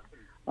is that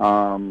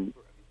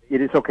it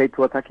is okay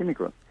to attack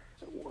immigrants.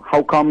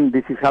 How come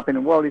this is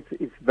happening? Well,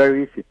 it's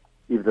very easy.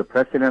 If the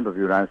President of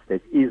the United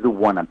States is the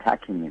one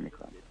attacking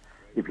immigrants,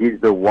 if he's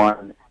the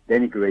one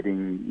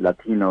denigrating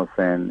Latinos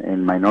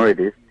and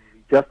minorities,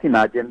 just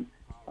imagine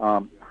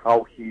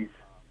how his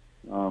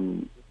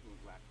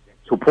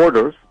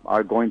supporters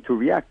are going to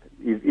react.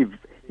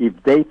 If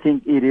they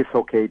think it is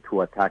okay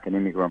to attack an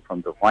immigrant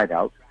from the White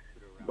House,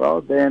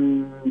 well,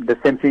 then the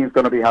same thing is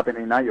going to be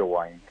happening in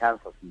Iowa, in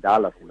Kansas, in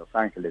Dallas, in Los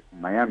Angeles,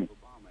 in Miami.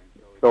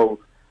 So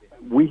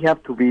we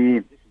have to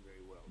be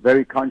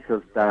very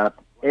conscious that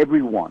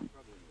everyone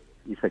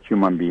is a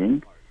human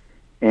being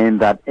and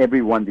that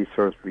everyone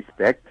deserves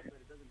respect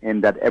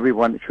and that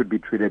everyone should be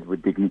treated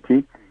with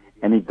dignity.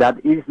 And if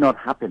that is not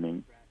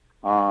happening,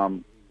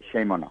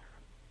 shame on us,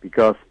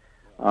 because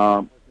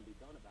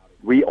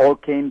we all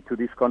came to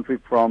this country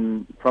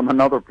from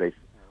another place.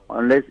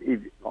 Unless,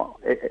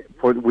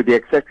 with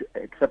the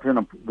exception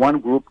of one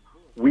group,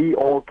 we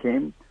all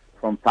came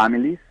from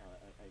families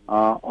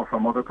or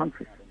from other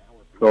countries.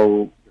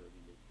 So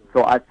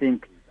I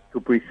think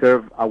to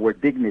preserve our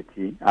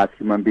dignity as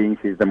human beings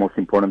is the most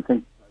important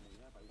thing.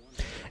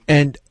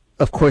 And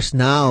of course,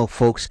 now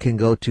folks can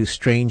go to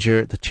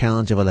Stranger: The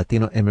Challenge of a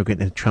Latino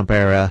Immigrant in the Trump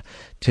Era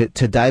to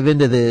dive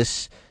into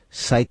this,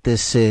 cite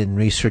this in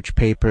research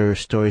papers,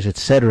 stories,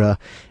 etc.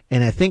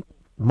 And I think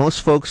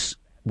most folks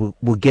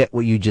will get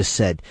what you just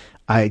said.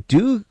 I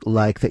do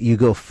like that you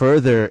go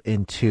further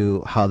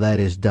into how that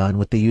is done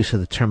with the use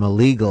of the term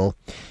illegal.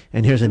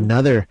 And here's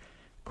another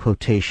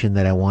quotation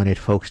that I wanted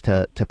folks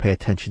to pay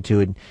attention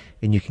to,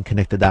 and you can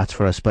connect the dots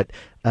for us. But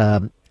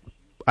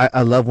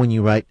I love when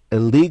you write,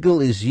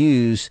 illegal is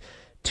used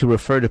to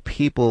refer to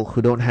people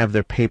who don't have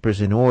their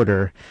papers in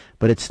order,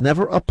 but it's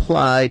never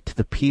applied to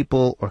the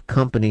people or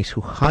companies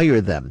who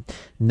hire them.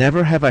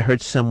 Never have I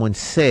heard someone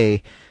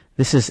say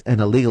this is an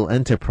illegal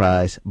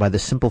enterprise by the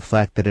simple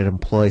fact that it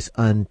employs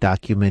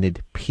undocumented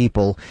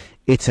people.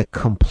 It's a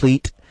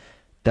complete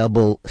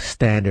double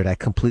standard. I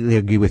completely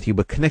agree with you,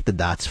 but connect the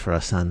dots for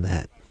us on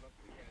that.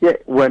 Yeah,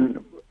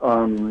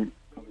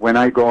 when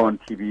I go on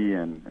TV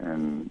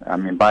and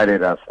I'm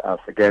invited as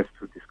a guest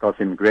to discuss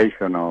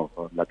immigration or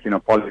Latino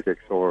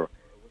politics or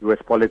U.S.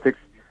 politics,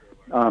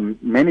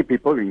 many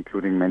people,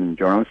 including many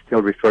journalists,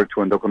 still refer to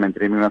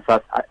undocumented immigrants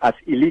as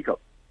illegal.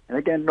 And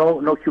again,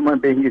 no human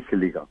being is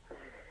illegal.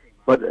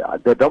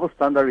 But the double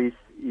standard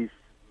is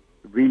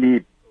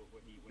really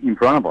in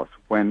front of us.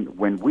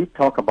 When we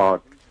talk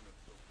about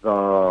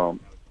the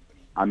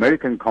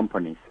American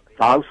companies,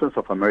 thousands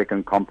of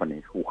American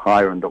companies who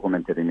hire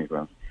undocumented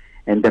immigrants,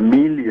 and the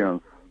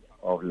millions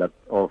of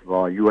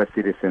U.S.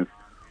 citizens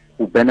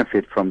who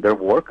benefit from their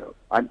work,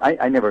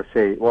 I never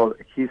say, well,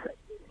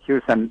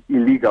 here's an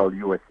illegal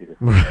U.S.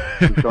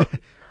 citizen.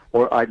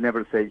 Or I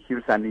never say,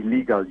 here's an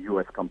illegal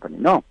U.S. company.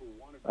 No.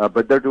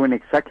 But they're doing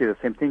exactly the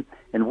same thing.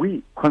 And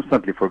we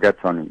constantly forget,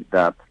 Sonny,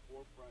 that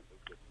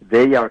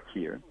they are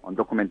here,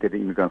 undocumented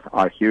immigrants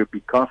are here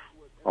because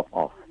of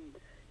us.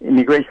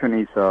 immigration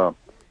is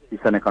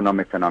an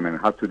economic phenomenon.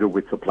 It has to do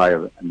with supply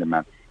and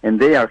demand. And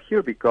they are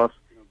here because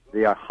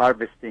they are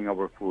harvesting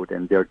our food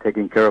and they're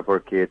taking care of our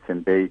kids,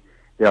 and they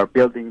are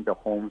building the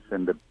homes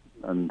and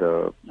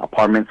the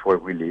apartments where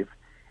we live.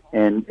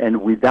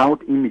 And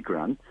without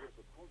immigrants,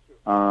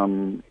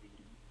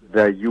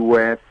 the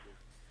U.S.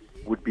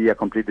 would be a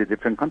completely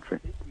different country.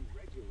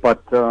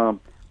 But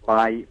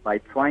by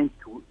trying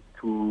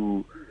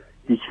to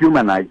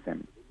dehumanize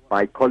them,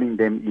 by calling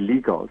them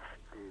illegals,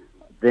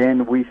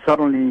 then we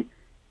suddenly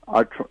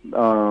are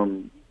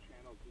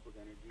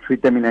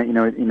treat them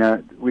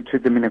we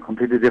treat them in a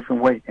completely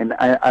different way, and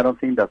I don't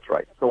think that's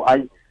right. So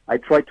I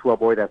try to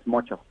avoid as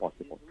much as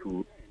possible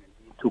to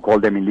call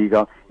them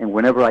illegal, and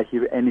whenever I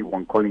hear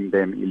anyone calling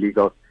them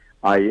illegal,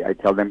 I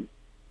tell them,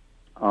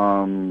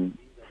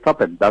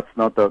 stop it. That's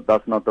not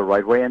the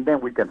right way, and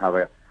then we can have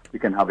a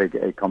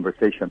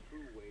conversation.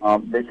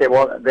 They say,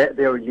 well,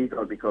 they're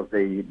illegal because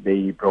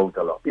they broke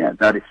the law. Yeah,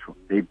 that is true.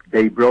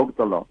 They broke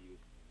the law,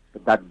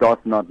 but that does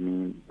not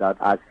mean that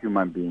as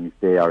human beings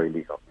they are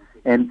illegal.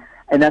 And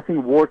I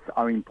think words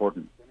are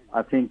important.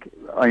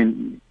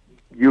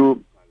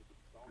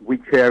 We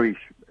cherish,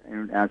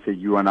 and I say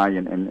you and I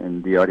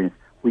and the audience,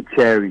 we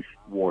cherish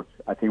words.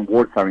 I think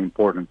words are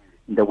important.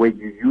 In the way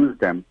you use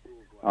them,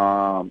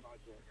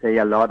 say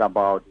a lot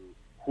about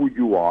who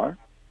you are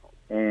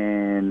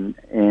and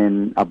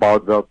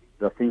about the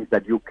things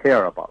that you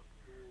care about.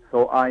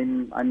 So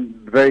I'm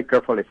very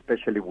careful,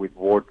 especially with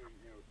words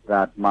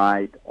that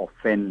might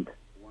offend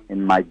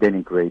and might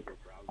denigrate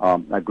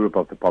a group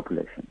of the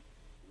population.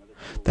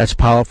 That's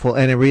powerful,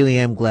 and I really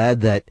am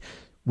glad that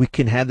we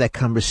can have that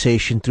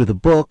conversation through the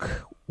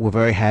book. We're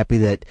very happy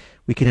that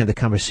we can have the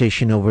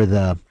conversation over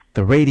the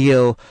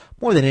radio.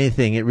 More than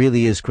anything, it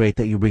really is great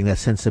that you bring that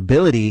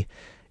sensibility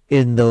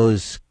in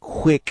those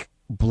quick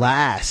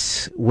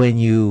blasts when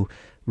you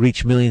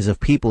reach millions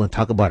of people and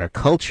talk about our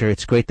culture.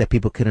 It's great that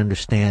people can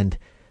understand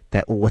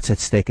that what's at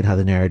stake and how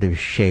the narrative is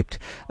shaped.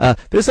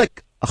 There's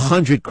like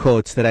 100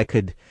 quotes that I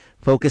could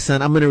focus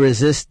on. I'm going to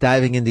resist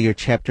diving into your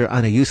chapter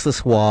on a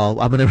useless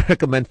wall. I'm going to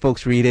recommend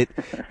folks read it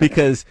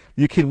because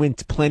you can win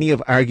plenty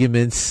of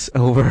arguments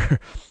over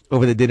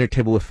the dinner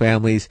table with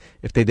families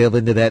if they delve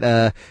into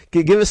that.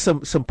 Give us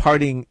some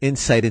parting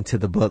insight into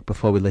the book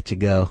before we let you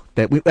go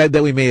that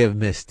we may have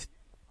missed.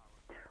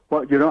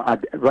 Well,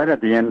 right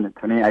at the end,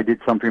 Tony, I did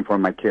something for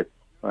my kids,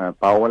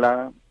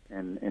 Paola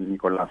and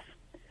Nicolas,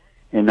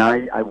 and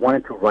I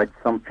wanted to write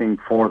something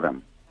for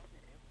them,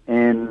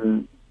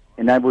 and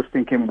I was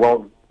thinking,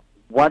 well,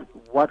 what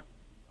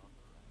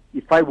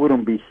if I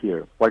wouldn't be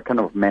here? What kind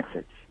of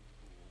message,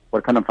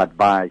 what kind of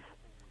advice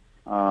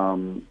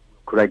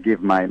could I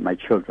give my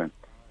children?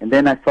 And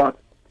then I thought,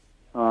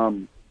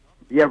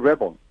 be a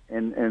rebel,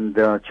 and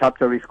the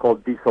chapter is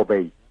called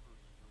Disobey,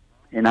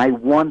 and I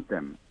want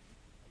them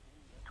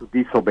to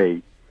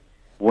disobey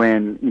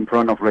when in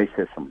front of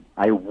racism.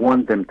 I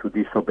want them to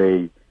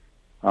disobey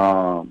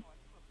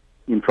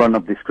in front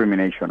of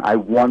discrimination. I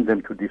want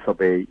them to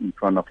disobey in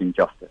front of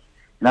injustice.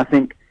 And I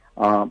think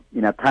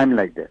in a time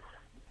like this,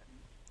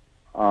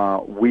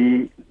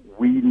 we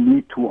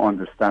need to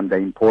understand the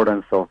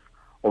importance of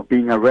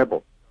being a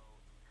rebel,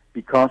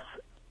 because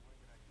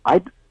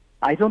I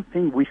don't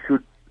think we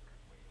should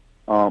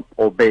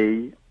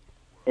obey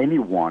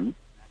anyone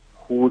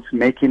who's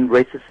making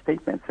racist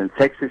statements and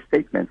sexist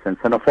statements and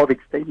xenophobic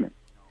statements.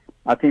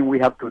 I think we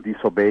have to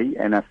disobey,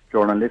 and as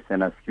journalists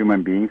and as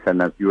human beings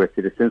and as U.S.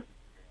 citizens,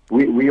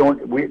 we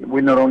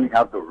not only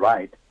have the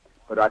right,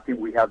 but I think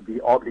we have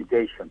the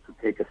obligation to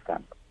take a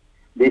stand.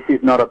 This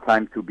is not a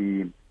time to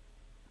be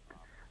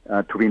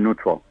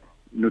neutral.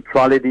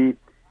 Neutrality,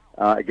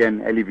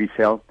 again, Elie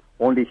Wiesel,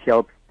 only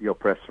helps the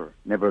oppressor,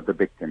 never the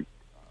victim.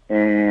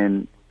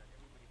 And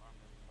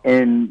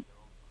in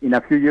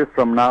a few years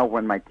from now,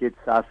 when my kids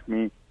ask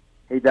me,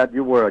 "Hey, Dad,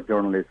 you were a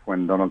journalist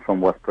when Donald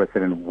Trump was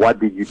president. What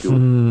did you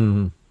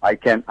do?" I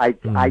can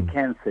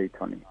say,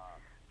 Tony,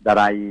 that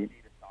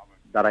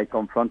I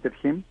confronted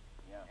him,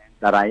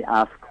 that I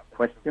asked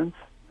questions,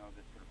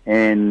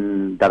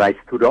 and that I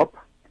stood up,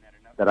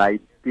 that I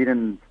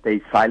didn't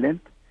stay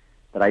silent,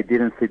 that I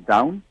didn't sit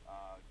down,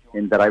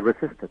 and that I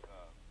resisted.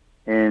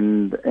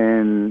 And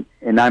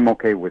I'm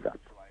okay with that.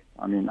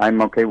 I mean,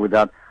 I'm okay with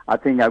that. I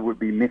think I would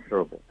be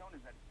miserable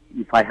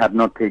if I had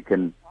not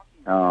taken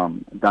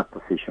that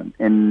position.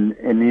 And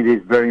it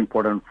is very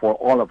important for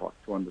all of us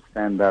to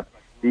understand that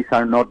these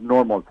are not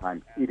normal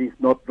times. It is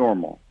not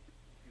normal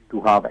to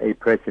have a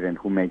president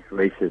who makes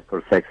racist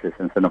or sexist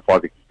and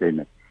xenophobic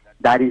statements.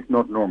 That is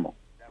not normal.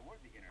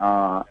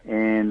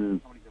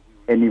 And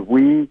if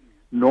we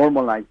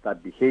normalize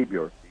that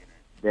behavior,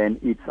 then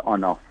it's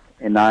on us.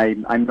 And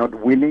I'm not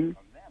willing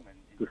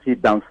to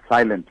sit down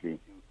silently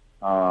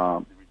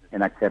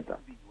and accept that.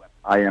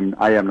 I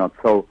am not.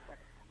 So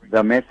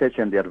the message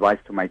and the advice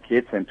to my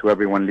kids and to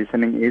everyone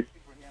listening is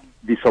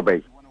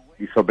disobey,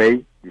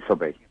 disobey,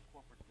 disobey.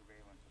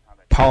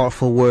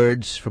 Powerful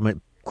words from a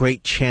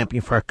great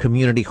champion for our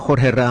community,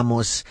 Jorge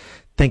Ramos.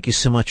 Thank you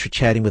so much for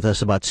chatting with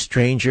us about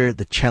Stranger,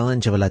 the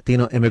challenge of a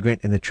Latino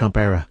immigrant in the Trump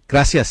era.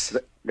 Gracias.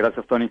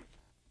 Gracias, Tony.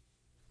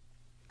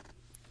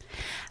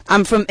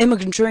 I'm from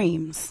immigrant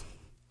dreams.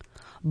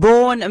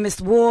 Born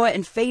amidst war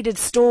and faded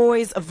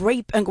stories of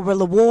rape and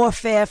guerrilla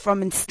warfare,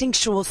 from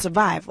instinctual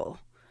survival.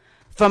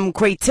 From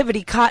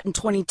creativity caught in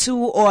 22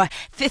 or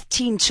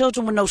 15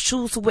 children with no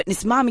shoes who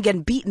witnessed mommy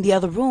getting beat in the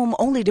other room,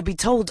 only to be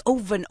told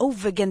over and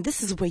over again,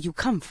 this is where you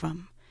come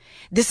from.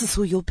 This is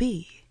who you'll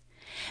be.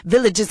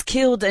 Villages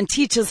killed and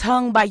teachers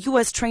hung by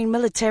U.S. trained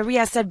military.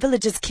 I said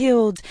villages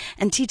killed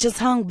and teachers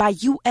hung by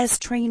U.S.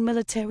 trained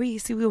military.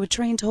 See, we were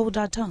trained to hold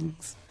our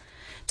tongues.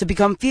 To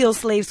become field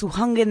slaves who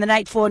hung in the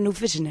night for a new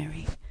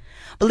visionary.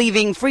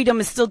 Believing freedom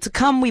is still to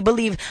come, we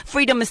believe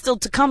freedom is still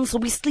to come, so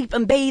we sleep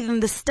and bathe in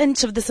the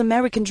stench of this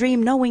American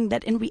dream, knowing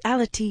that in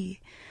reality,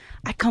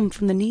 I come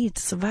from the need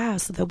to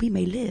survive so that we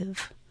may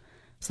live,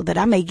 so that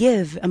I may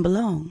give and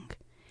belong.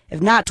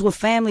 If not to a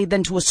family,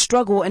 then to a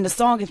struggle and a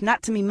song. If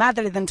not to mi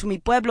madre, then to mi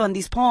pueblo and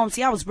these poems.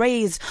 See, I was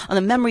raised on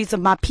the memories of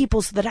my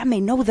people so that I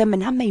may know them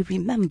and I may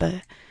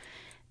remember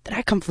that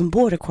I come from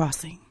border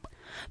crossing.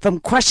 From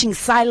crushing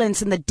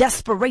silence and the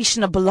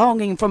desperation of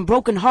belonging, from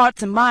broken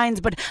hearts and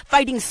minds, but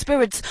fighting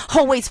spirits,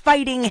 always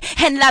fighting.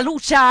 En la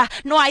lucha,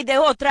 no hay de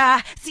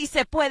otra. Si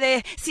se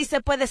puede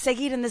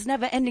seguir in this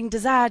never-ending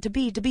desire to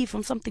be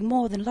from something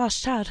more than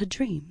lost childhood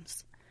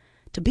dreams.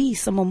 To be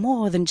someone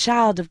more than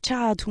child of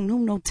child who knew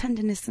no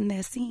tenderness in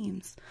their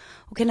seams,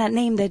 who cannot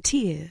name their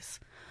tears,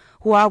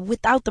 who are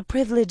without the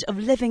privilege of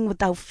living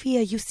without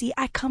fear. You see,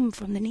 I come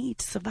from the need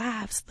to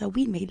survive so that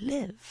we may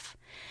live.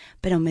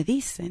 Pero me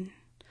dicen,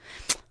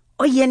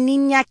 oye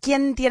niña,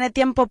 ¿quién tiene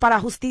tiempo para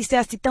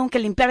justicia si tengo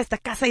que limpiar esta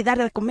casa y dar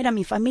de comer a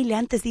mi familia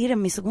antes de ir a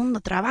mi segundo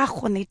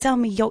trabajo? And they tell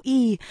me, yo,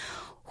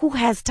 who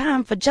has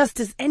time for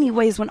justice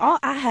anyways when all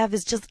I have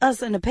is just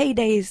us and a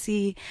payday?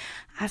 See,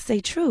 I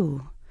say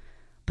true.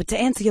 But to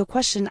answer your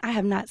question, I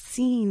have not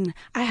found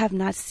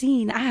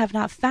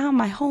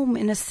my home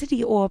in a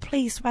city or a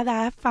place. Rather,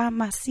 I find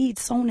my seed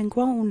sown and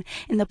grown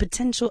in the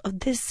potential of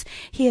this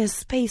here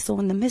space,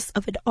 or in the midst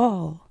of it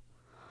all.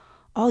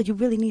 All you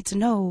really need to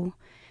know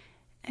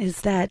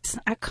is that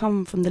I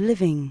come from the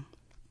living,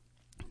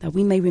 that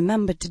we may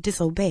remember to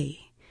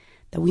disobey,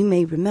 that we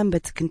may remember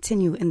to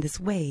continue in this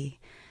way,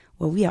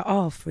 where we are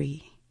all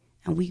free,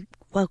 and we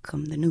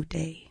welcome the new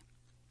day.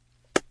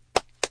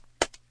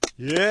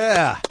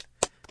 Yeah.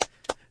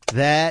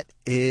 That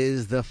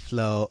is the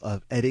flow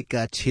of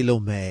Erika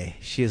Chilome.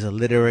 She is a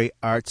literary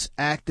arts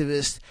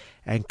activist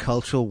and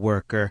cultural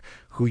worker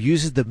who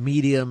uses the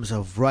mediums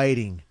of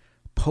writing,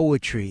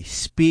 poetry,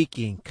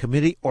 speaking,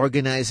 community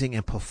organizing,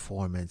 and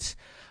performance.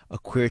 A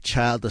queer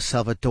child of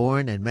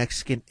Salvadoran and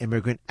Mexican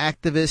immigrant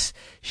activists,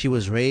 she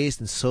was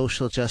raised in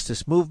social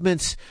justice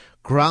movements,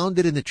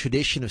 grounded in the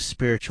tradition of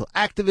spiritual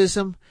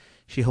activism.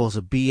 She holds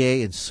a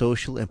BA in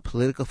social and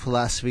political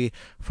philosophy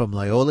from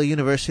Loyola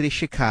University,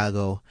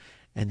 Chicago,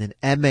 and an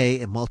MA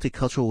in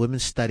Multicultural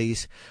Women's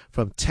Studies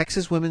from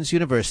Texas Women's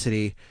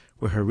University,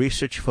 where her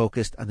research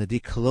focused on the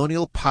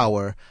decolonial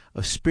power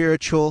of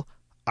spiritual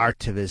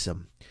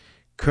artivism.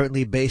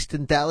 Currently based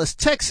in Dallas,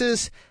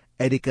 Texas,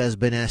 Erika has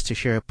been asked to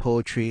share her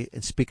poetry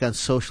and speak on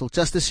social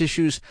justice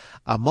issues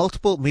on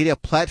multiple media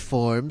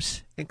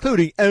platforms,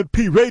 including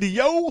MP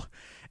Radio,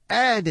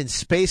 and in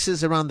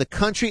spaces around the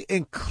country,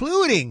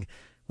 including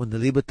when the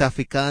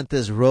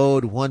Libotraficantes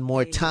rode one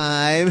more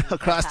time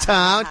across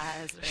town.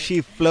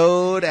 She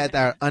flowed at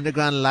our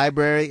underground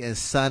library in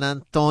San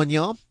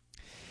Antonio.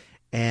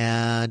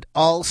 And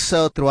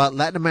also throughout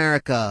Latin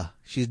America,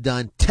 she's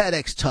done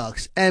TEDx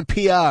Talks,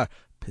 NPR,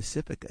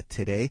 Pacifica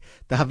Today,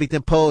 the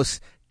Huffington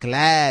Post,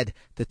 GLAD,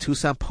 the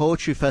Tucson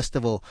Poetry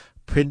Festival,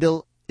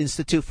 Prindle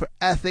Institute for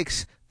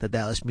Ethics, the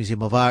Dallas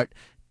Museum of Art,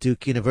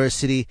 Duke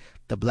University,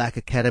 the Black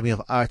Academy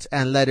of Arts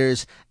and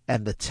Letters,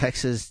 and the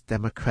Texas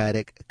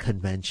Democratic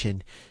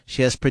Convention.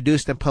 She has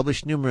produced and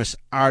published numerous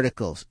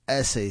articles,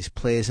 essays,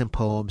 plays, and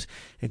poems,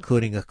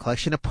 including a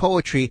collection of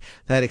poetry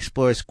that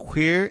explores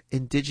queer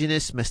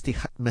indigenous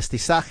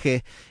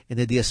mestizaje in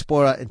the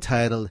diaspora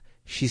entitled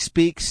She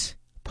Speaks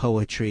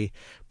Poetry,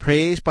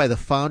 praised by the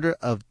founder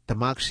of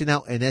Democracy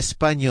Now! En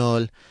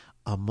Español,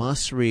 a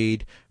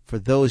must-read for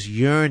those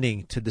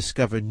yearning to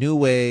discover new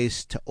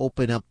ways to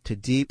open up to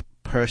deep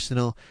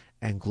personal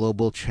and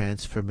global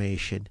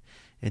transformation.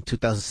 In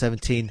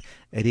 2017,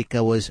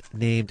 Erika was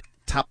named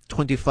top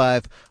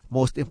 25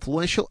 most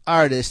influential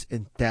artists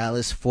in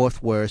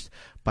Dallas-Fort Worth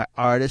by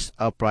Artist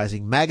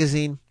Uprising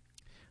magazine.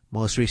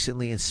 Most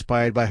recently,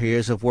 inspired by her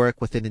years of work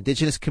within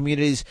indigenous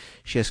communities,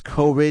 she has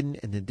co-written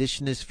an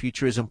indigenous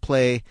futurism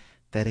play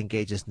that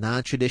engages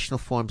non-traditional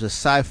forms of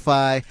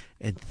sci-fi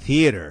and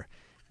theater,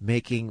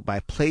 by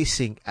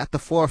placing at the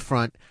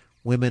forefront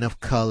women of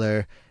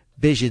color,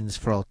 visions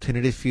for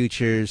alternative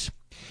futures.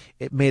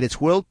 It made its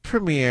world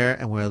premiere,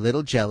 and we're a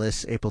little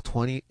jealous, April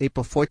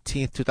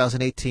 14th,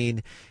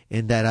 2018,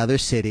 in that other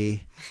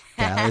city,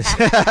 Dallas,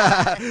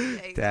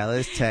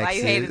 Dallas, Texas. Why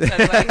you hate it so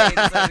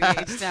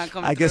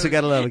much? I guess we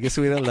gotta love. I guess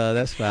we don't love.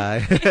 That's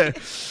fine.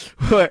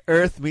 Where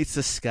Earth Meets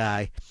the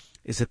Sky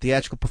is a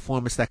theatrical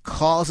performance that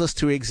calls us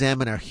to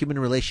examine our human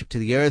relationship to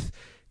the earth,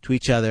 to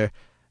each other,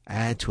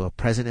 and to a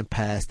present and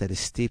past that is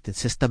steeped in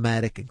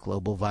systematic and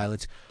global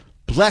violence.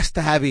 blessed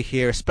to have you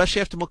here,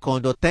 especially after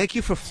Macondo. Thank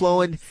you for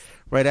flowing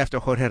right after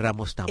Jorge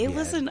Ramos también. It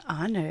was an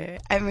honor.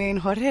 I mean,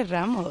 Jorge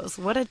Ramos,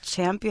 what a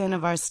champion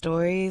of our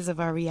stories, of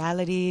our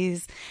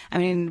realities. I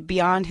mean,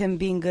 beyond him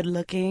being good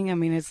looking, I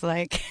mean, it's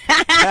like,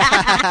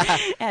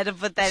 I had to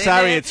put that in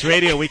Sorry, there. it's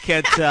radio. We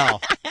can't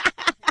tell.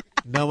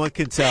 No one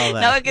can tell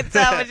that. No one can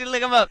tell when you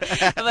look him up.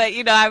 But,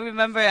 you know, I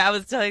remember I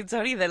was telling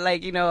Tony that,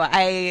 like, you know,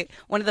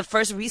 one of the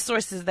first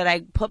resources that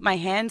I put my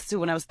hands to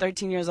when I was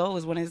 13 years old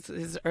was one of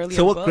his earlier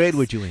So what books. grade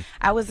were you in?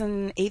 I was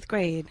in 8th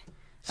grade.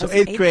 So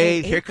 8th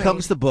grade, here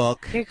comes the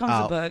book. Here comes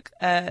out. the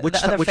book, Which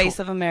The Other which Face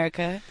one? of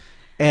America.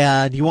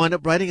 And you wound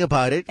up writing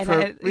about it And for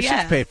a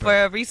research paper. for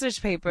a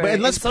research paper. And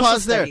in let's social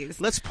pause there. studies.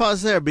 Let's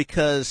pause there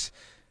because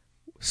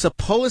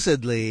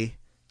supposedly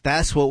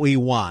that's what we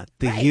want,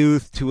 the Right.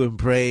 youth to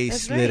embrace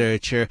That's right.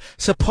 literature.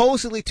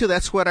 Supposedly, too,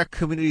 that's what our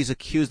community is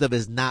accused of,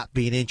 is not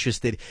being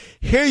interested.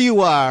 Here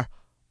you are,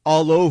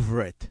 all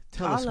over it.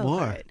 Tell us All over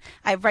more. it.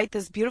 I write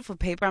this beautiful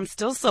paper. I'm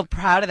still so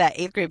proud of that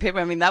 8th grade paper.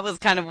 I mean, that was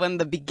kind of one of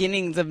the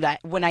beginnings of that,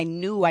 when I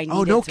knew I needed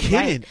Oh, no to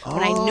kidding. write.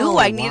 When I knew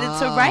I needed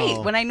to wow.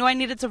 write. When I knew I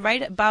needed to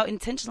write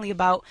intentionally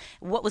about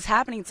what was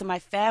happening to my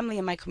family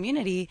and my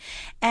community.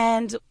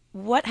 And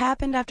what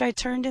happened after I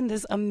turned in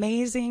this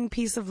amazing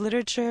piece of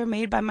literature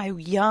made by my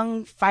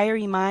young,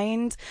 fiery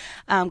mind,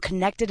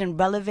 connected and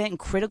relevant and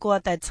critical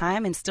at that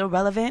time and still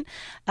relevant,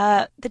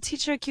 the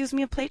teacher accused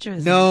me of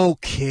plagiarism. No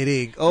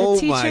kidding. Oh,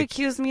 The teacher my.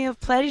 accused me of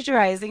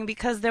plagiarizing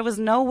because there was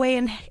no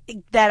way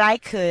that I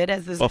could,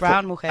 as this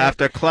brown mujer.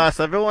 After class,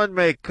 everyone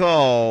may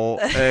go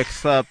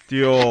except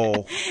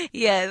you,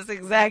 Yes,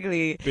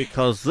 exactly.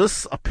 because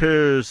this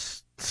appears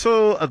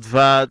too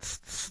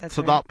advanced That's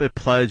to right. not be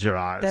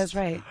plagiarized. That's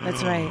right.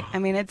 That's right. I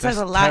mean, it says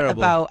That's a lot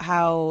terrible. about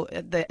how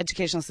the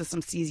educational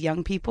system sees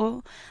young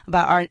people,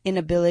 about our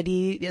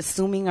inability,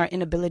 assuming our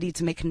inability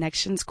to make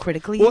connections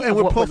critically. Well, and of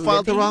we're what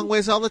profiled the living. wrong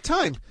ways all the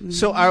time.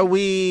 So are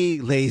we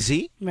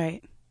lazy?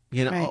 Right.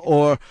 You know, Right.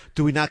 or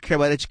do we not care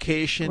about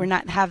education? We're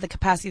not have the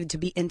capacity to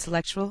be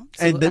intellectual.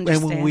 To and when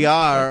understand we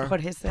are, what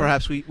Jorge said.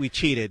 perhaps we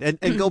cheated.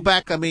 And go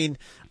back, I mean,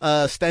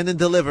 Stand and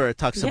Deliver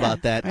talks Yeah,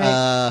 about that.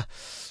 right.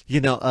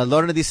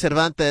 Lorna de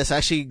Cervantes,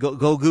 actually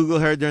go Google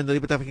her during the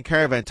Liberty African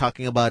Caravan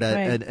talking about Right.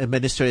 an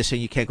administrator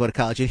saying you can't go to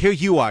college. And here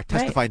you are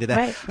testifying to that.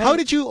 right, How right.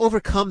 did you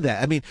overcome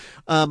that? I mean,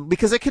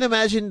 because I can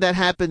imagine that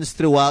happens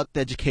throughout the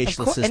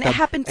educational Of course, system. and it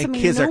happened to and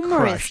me kids are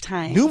numerous crushed.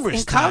 times. Numerous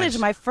in college, times.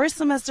 my first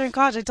semester in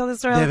college, I tell this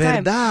story all De the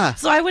time. verdad.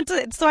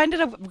 So I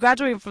ended up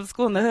graduating from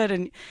school in the hood,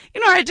 and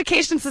you know our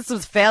education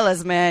systems fail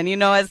us, man. You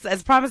know,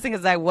 as promising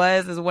as I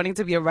was, as wanting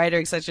to be a writer,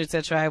 etc.,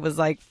 etc., I was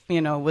like,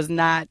 you know, was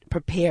not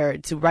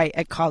prepared to write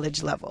at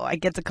college level. I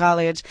get to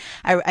college,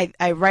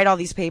 I write all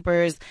these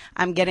papers.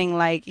 I'm getting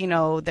like, you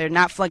know, they're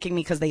not flunking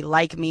me because they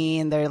like me,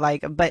 and they're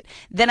like, but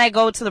then I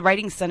go to the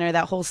writing center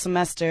that whole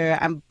semester.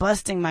 I'm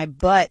busting my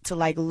butt to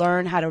like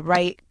learn how to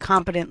write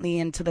competently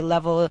and to the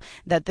level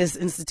that this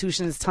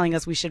institution is telling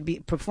us we should be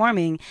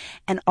performing.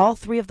 And all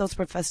three of those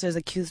professors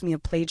accused me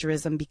of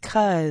plagiarism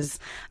because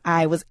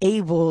I was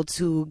able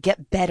to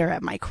get better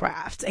at my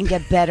craft and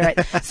get better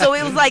at. So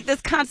it was like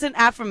this constant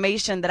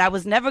affirmation that I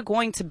was never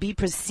going to be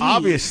perceived.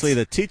 Obviously,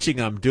 the teaching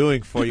I'm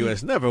doing for you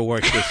has never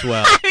worked this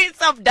well. I mean,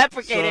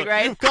 self-deprecating, So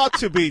right? You've got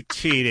to be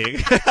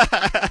cheating.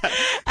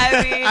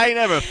 I mean, I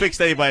never fixed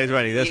anybody's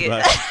writing this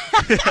much.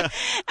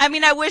 I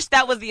mean, I wish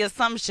that was the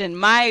assumption.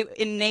 My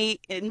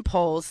innate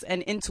impulse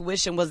and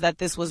intuition was that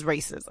this was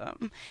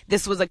racism.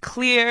 This was a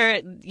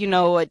clear, you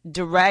know, a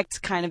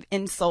direct kind of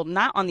insult,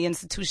 not on the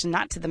institution,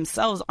 not to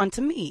themselves,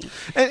 onto me.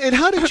 And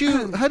how did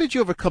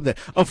you overcome that?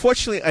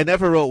 Unfortunately, I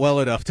never wrote well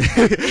enough to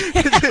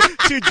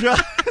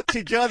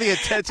draw the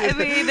attention. I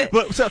mean-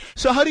 but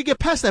so how do you get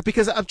past that?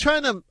 Because I'm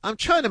trying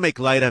to make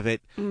light of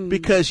it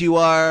because you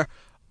are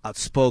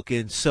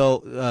outspoken,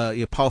 so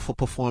you're a powerful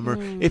performer.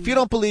 If you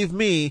don't believe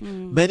me,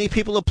 many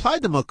people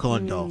applied to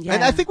Macondo, yeah.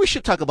 and I think we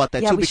should talk about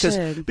that Yeah, too, we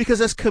should. because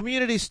as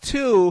communities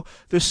too,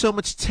 there's so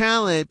much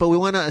talent, but we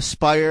want to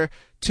aspire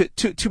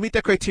to meet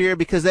that criteria,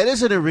 because that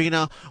is an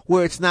arena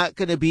where it's not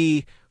going to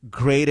be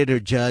graded or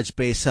judged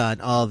based on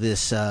all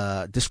this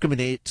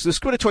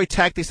discriminatory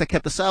tactics that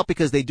kept us out,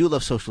 because they do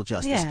love social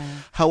justice. Yeah.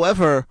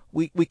 However,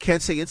 we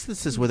can't say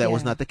instances where that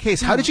was Yeah. not the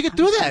case. How did you get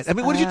through that? I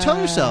mean, what did you tell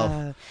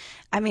yourself?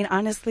 I mean,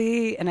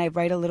 honestly, and I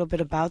write a little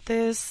bit about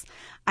this,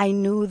 I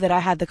knew that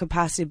I had the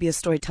capacity to be a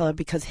storyteller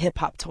because hip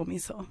hop told me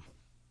so.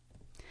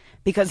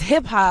 Because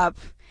hip hop,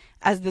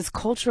 as this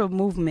cultural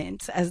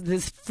movement, as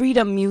this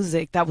freedom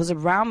music that was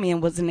around me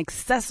and was an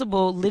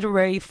accessible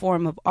literary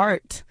form of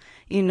art,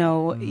 you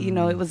know,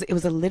 it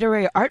was a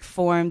literary art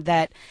form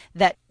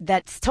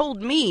that's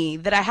told me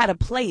that I had a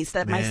place,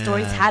 that my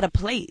stories had a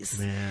place.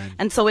 Man.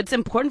 And so it's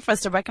important for us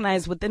to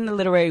recognize within the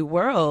literary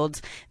world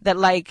that,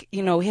 like,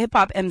 you know, hip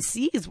hop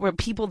MCs were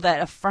people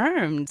that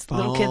affirmed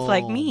little kids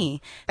like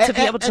me to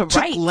be able to and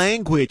write. took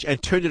language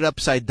and turned it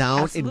upside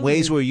down in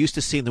ways Absolutely. we're used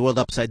to seeing the world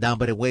upside down,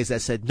 but in ways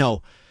that said,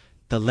 no,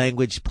 the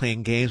language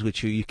playing games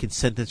with you. You can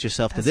sentence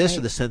yourself to That's this right.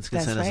 or the sentence can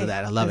That's sentence to right.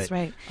 that. I love That's it.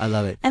 right. I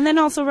love it. And then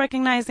also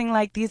recognizing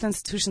like these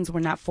institutions were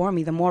not for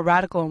me. The more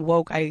radical and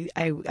woke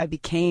I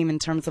became in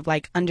terms of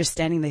like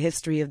understanding the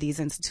history of these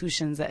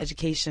institutions, the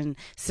education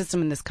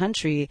system in this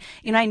country,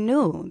 I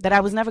knew that I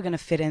was never going to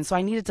fit in. So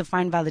I needed to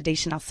find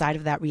validation outside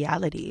of that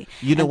reality.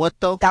 You know what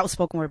though? That was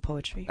spoken word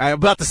poetry. I'm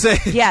about to say.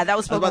 Yeah, that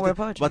was I spoken word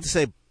poetry. about to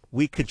say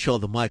we control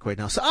the mic right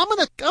now, so I'm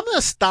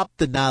gonna stop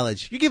the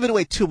knowledge. You're giving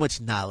away too much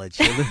knowledge,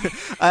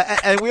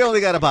 and we only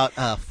got about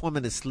 4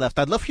 minutes left.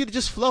 I'd love for you to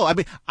just flow. I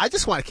mean, I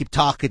just want to keep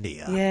talking to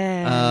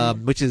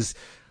you, which is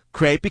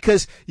great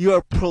because you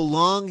are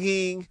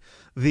prolonging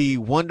the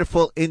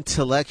wonderful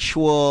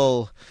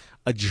intellectual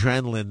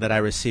adrenaline that I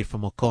received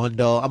from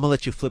Mokondo. I'm gonna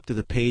let you flip through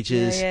the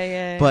pages,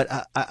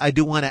 but I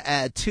do want to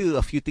add too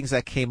a few things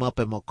that came up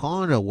in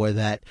Mokondo were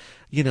that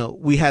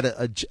we had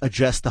to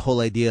address the whole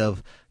idea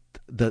of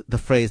the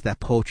phrase that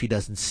poetry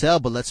doesn't sell,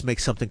 but let's make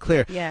something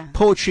clear. Yeah.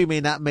 Poetry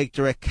may not make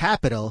direct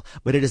capital,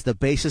 but it is the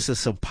basis of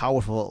some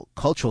powerful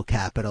cultural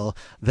capital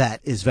that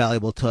is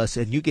valuable to us.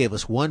 And you gave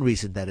us one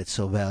reason that it's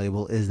so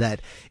valuable is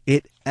that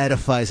it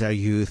edifies our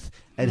youth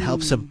and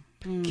helps them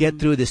get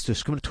through this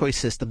discriminatory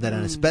system that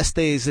on its best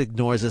days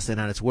ignores us and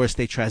on its worst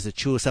day tries to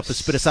chew us up and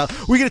spit us out.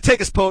 We're going to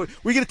take us, poet.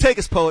 We're going to take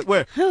us, poet.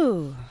 Where?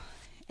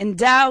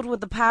 Endowed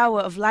with the power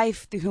of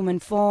life through human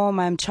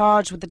form, I am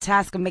charged with the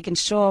task of making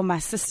sure my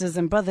sisters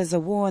and brothers are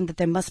warned that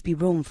there must be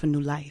room for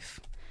new life.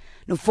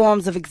 New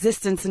forms of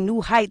existence and new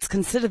heights.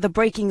 Consider the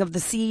breaking of the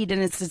seed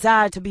and its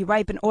desire to be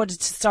ripe in order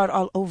to start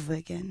all over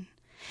again.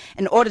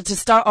 In order to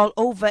start all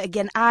over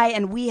again, I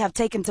and we have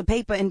taken to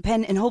paper and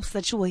pen in hopes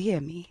that you will hear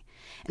me,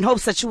 in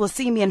hopes that you will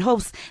see me, in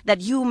hopes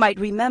that you might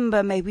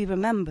remember, may we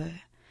remember,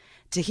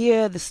 to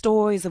hear the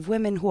stories of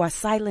women who are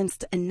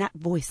silenced and not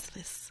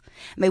voiceless.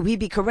 May we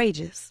be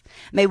courageous.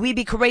 May we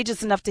be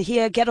courageous enough to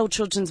hear ghetto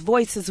children's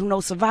voices who know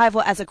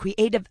survival as a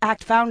creative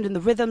act found in the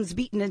rhythms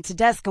beaten into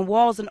desks and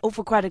walls and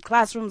overcrowded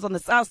classrooms on the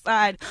south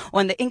side, or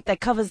in the ink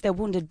that covers their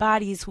wounded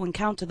bodies who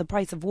encounter the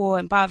price of war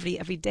and poverty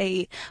every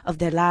day of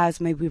their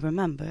lives. May we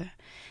remember.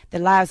 Their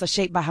lives are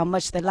shaped by how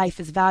much their life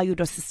is valued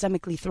or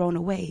systemically thrown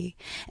away,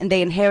 and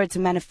they inherit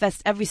and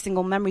manifest every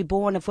single memory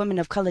born of women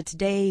of color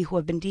today who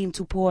have been deemed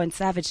too poor and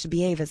savage to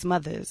behave as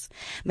mothers.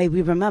 May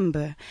we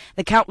remember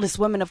the countless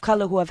women of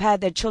color who have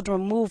had their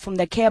children removed from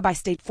their care by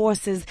state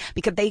forces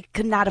because they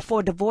could not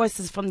afford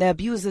divorces from their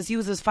abusers,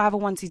 users,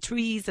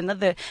 501c3s, and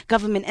other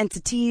government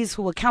entities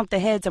who will count their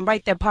heads and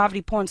write their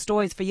poverty porn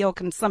stories for your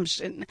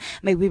consumption.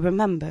 May we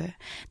remember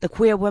the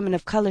queer women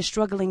of color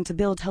struggling to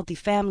build healthy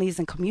families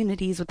and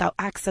communities without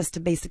access to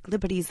basic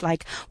liberties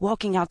like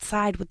walking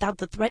outside without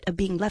the threat of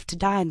being left to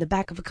die in the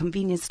back of a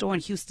convenience store in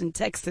Houston,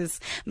 Texas.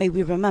 May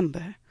we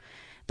remember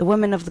the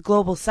women of the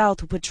global South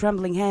who put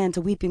trembling hand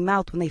to weeping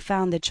mouth when they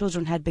found their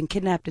children had been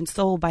kidnapped and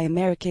sold by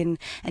American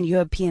and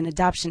European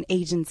adoption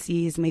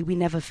agencies. May we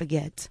never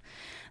forget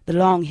the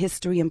long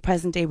history and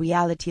present-day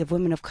reality of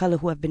women of color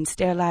who have been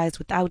sterilized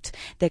without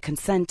their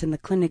consent in the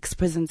clinics,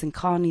 prisons, and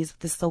colonies of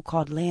this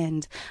so-called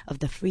land of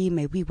the free.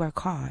 May we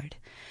work hard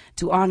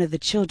to honor the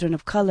children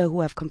of color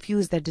who have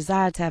confused their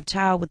desire to have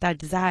child with their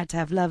desire to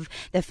have love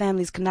their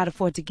families could not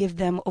afford to give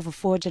them over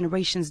 4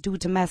 generations due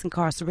to mass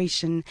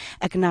incarceration,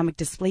 economic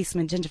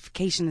displacement,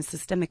 gentrification, and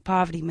systemic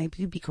poverty. May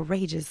we be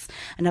courageous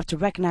enough to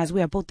recognize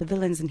we are both the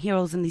villains and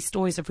heroes in these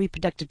stories of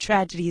reproductive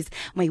tragedies.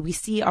 May we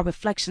see our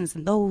reflections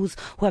in those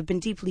who have been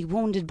deeply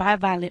wounded by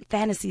violent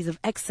fantasies of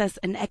excess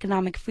and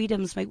economic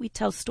freedoms. May we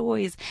tell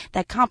stories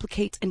that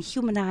complicate and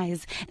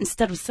humanize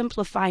instead of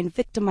simplify and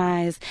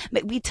victimize.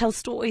 May we tell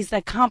stories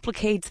that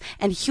complicate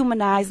and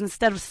humanize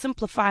instead of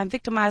simplify and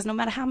victimize, no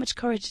matter how much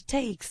courage it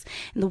takes.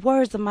 In the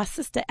words of my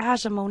sister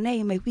Aja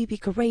Monet, may we be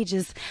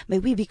courageous. May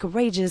we be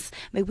courageous.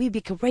 May we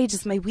be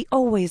courageous. May we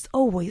always,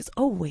 always,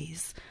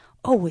 always,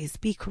 always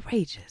be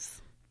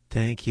courageous.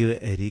 Thank you,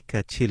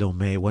 Erika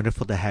Chilome.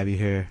 Wonderful to have you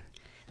here.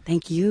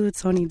 Thank you,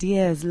 Tony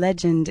Diaz,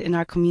 legend in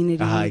our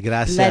community, Ay,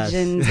 gracias.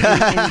 legend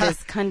in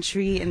this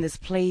country, in this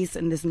place,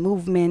 in this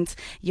movement.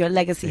 Your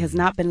legacy has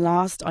not been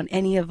lost on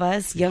any of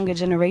us, younger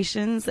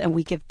generations, and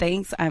we give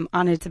thanks. I'm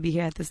honored to be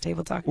here at this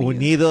table talking to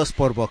you. Unidos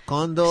por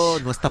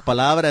Mokondo, nuestra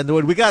palabra, and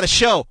we got a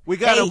show. We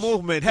got a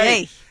movement.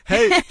 Hey.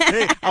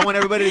 I want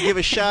everybody to give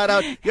a shout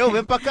out. Yo,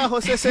 ven pa' acá,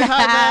 Jose, say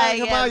hi, man.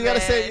 Come on,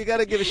 you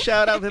gotta give a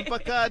shout out. Ven pa'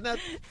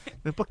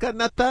 acá,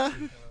 Nata.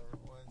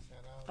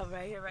 Oh,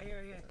 right here.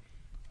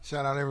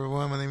 Shout out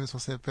everyone. My name is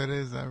Jose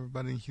Perez.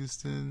 Everybody in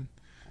Houston.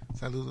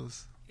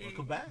 Saludos.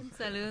 Welcome back.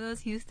 Saludos,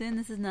 Houston.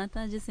 This is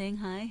Nata just saying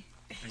hi.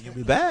 And you'll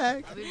be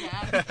back. I'll be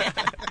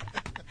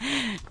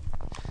back.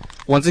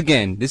 Once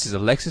again, this is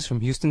Alexis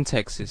from Houston,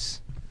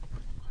 Texas.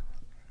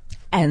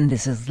 And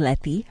this is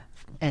Letty.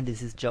 And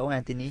this is Joe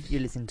Anthony. You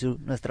listen to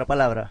Nuestra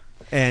Palabra.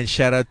 And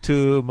shout out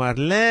to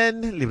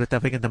Marlene, Libreta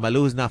African Tamalu,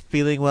 who's not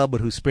feeling well, but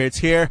whose spirit's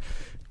here.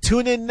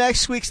 Tune in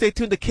next week. Stay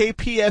tuned to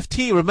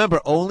KPFT.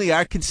 Remember, only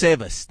art can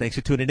save us. Thanks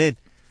for tuning in.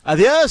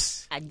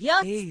 Adios.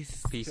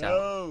 Adios. Peace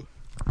out.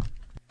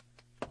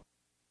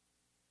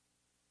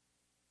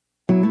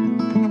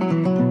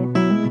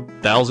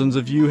 Thousands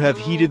of you have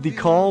heeded the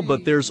call,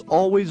 but there's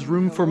always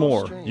room for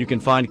more. You can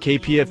find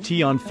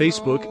KPFT on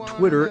Facebook,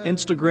 Twitter,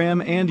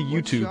 Instagram, and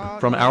YouTube.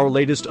 From our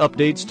latest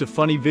updates to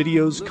funny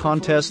videos,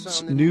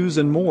 contests, news,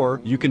 and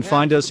more, you can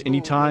find us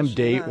anytime,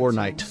 day or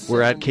night.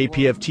 We're at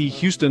KPFT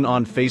Houston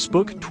on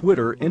Facebook,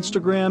 Twitter,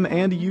 Instagram,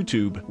 and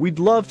YouTube. We'd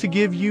love to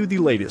give you the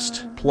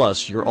latest.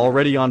 Plus, you're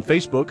already on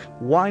Facebook.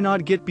 Why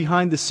not get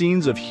behind the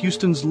scenes of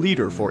Houston's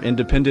leader for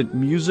independent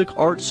music,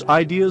 arts,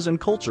 ideas,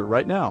 and culture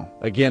right now?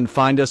 Again,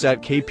 find us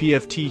at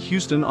KPFT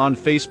Houston on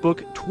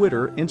Facebook,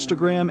 Twitter,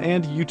 Instagram,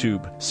 and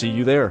YouTube. See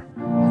you there.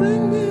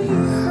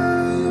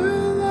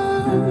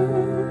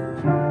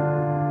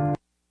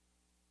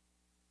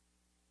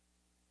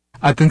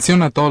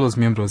 Atención a todos los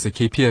miembros de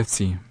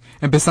KPFT.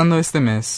 Empezando este mes,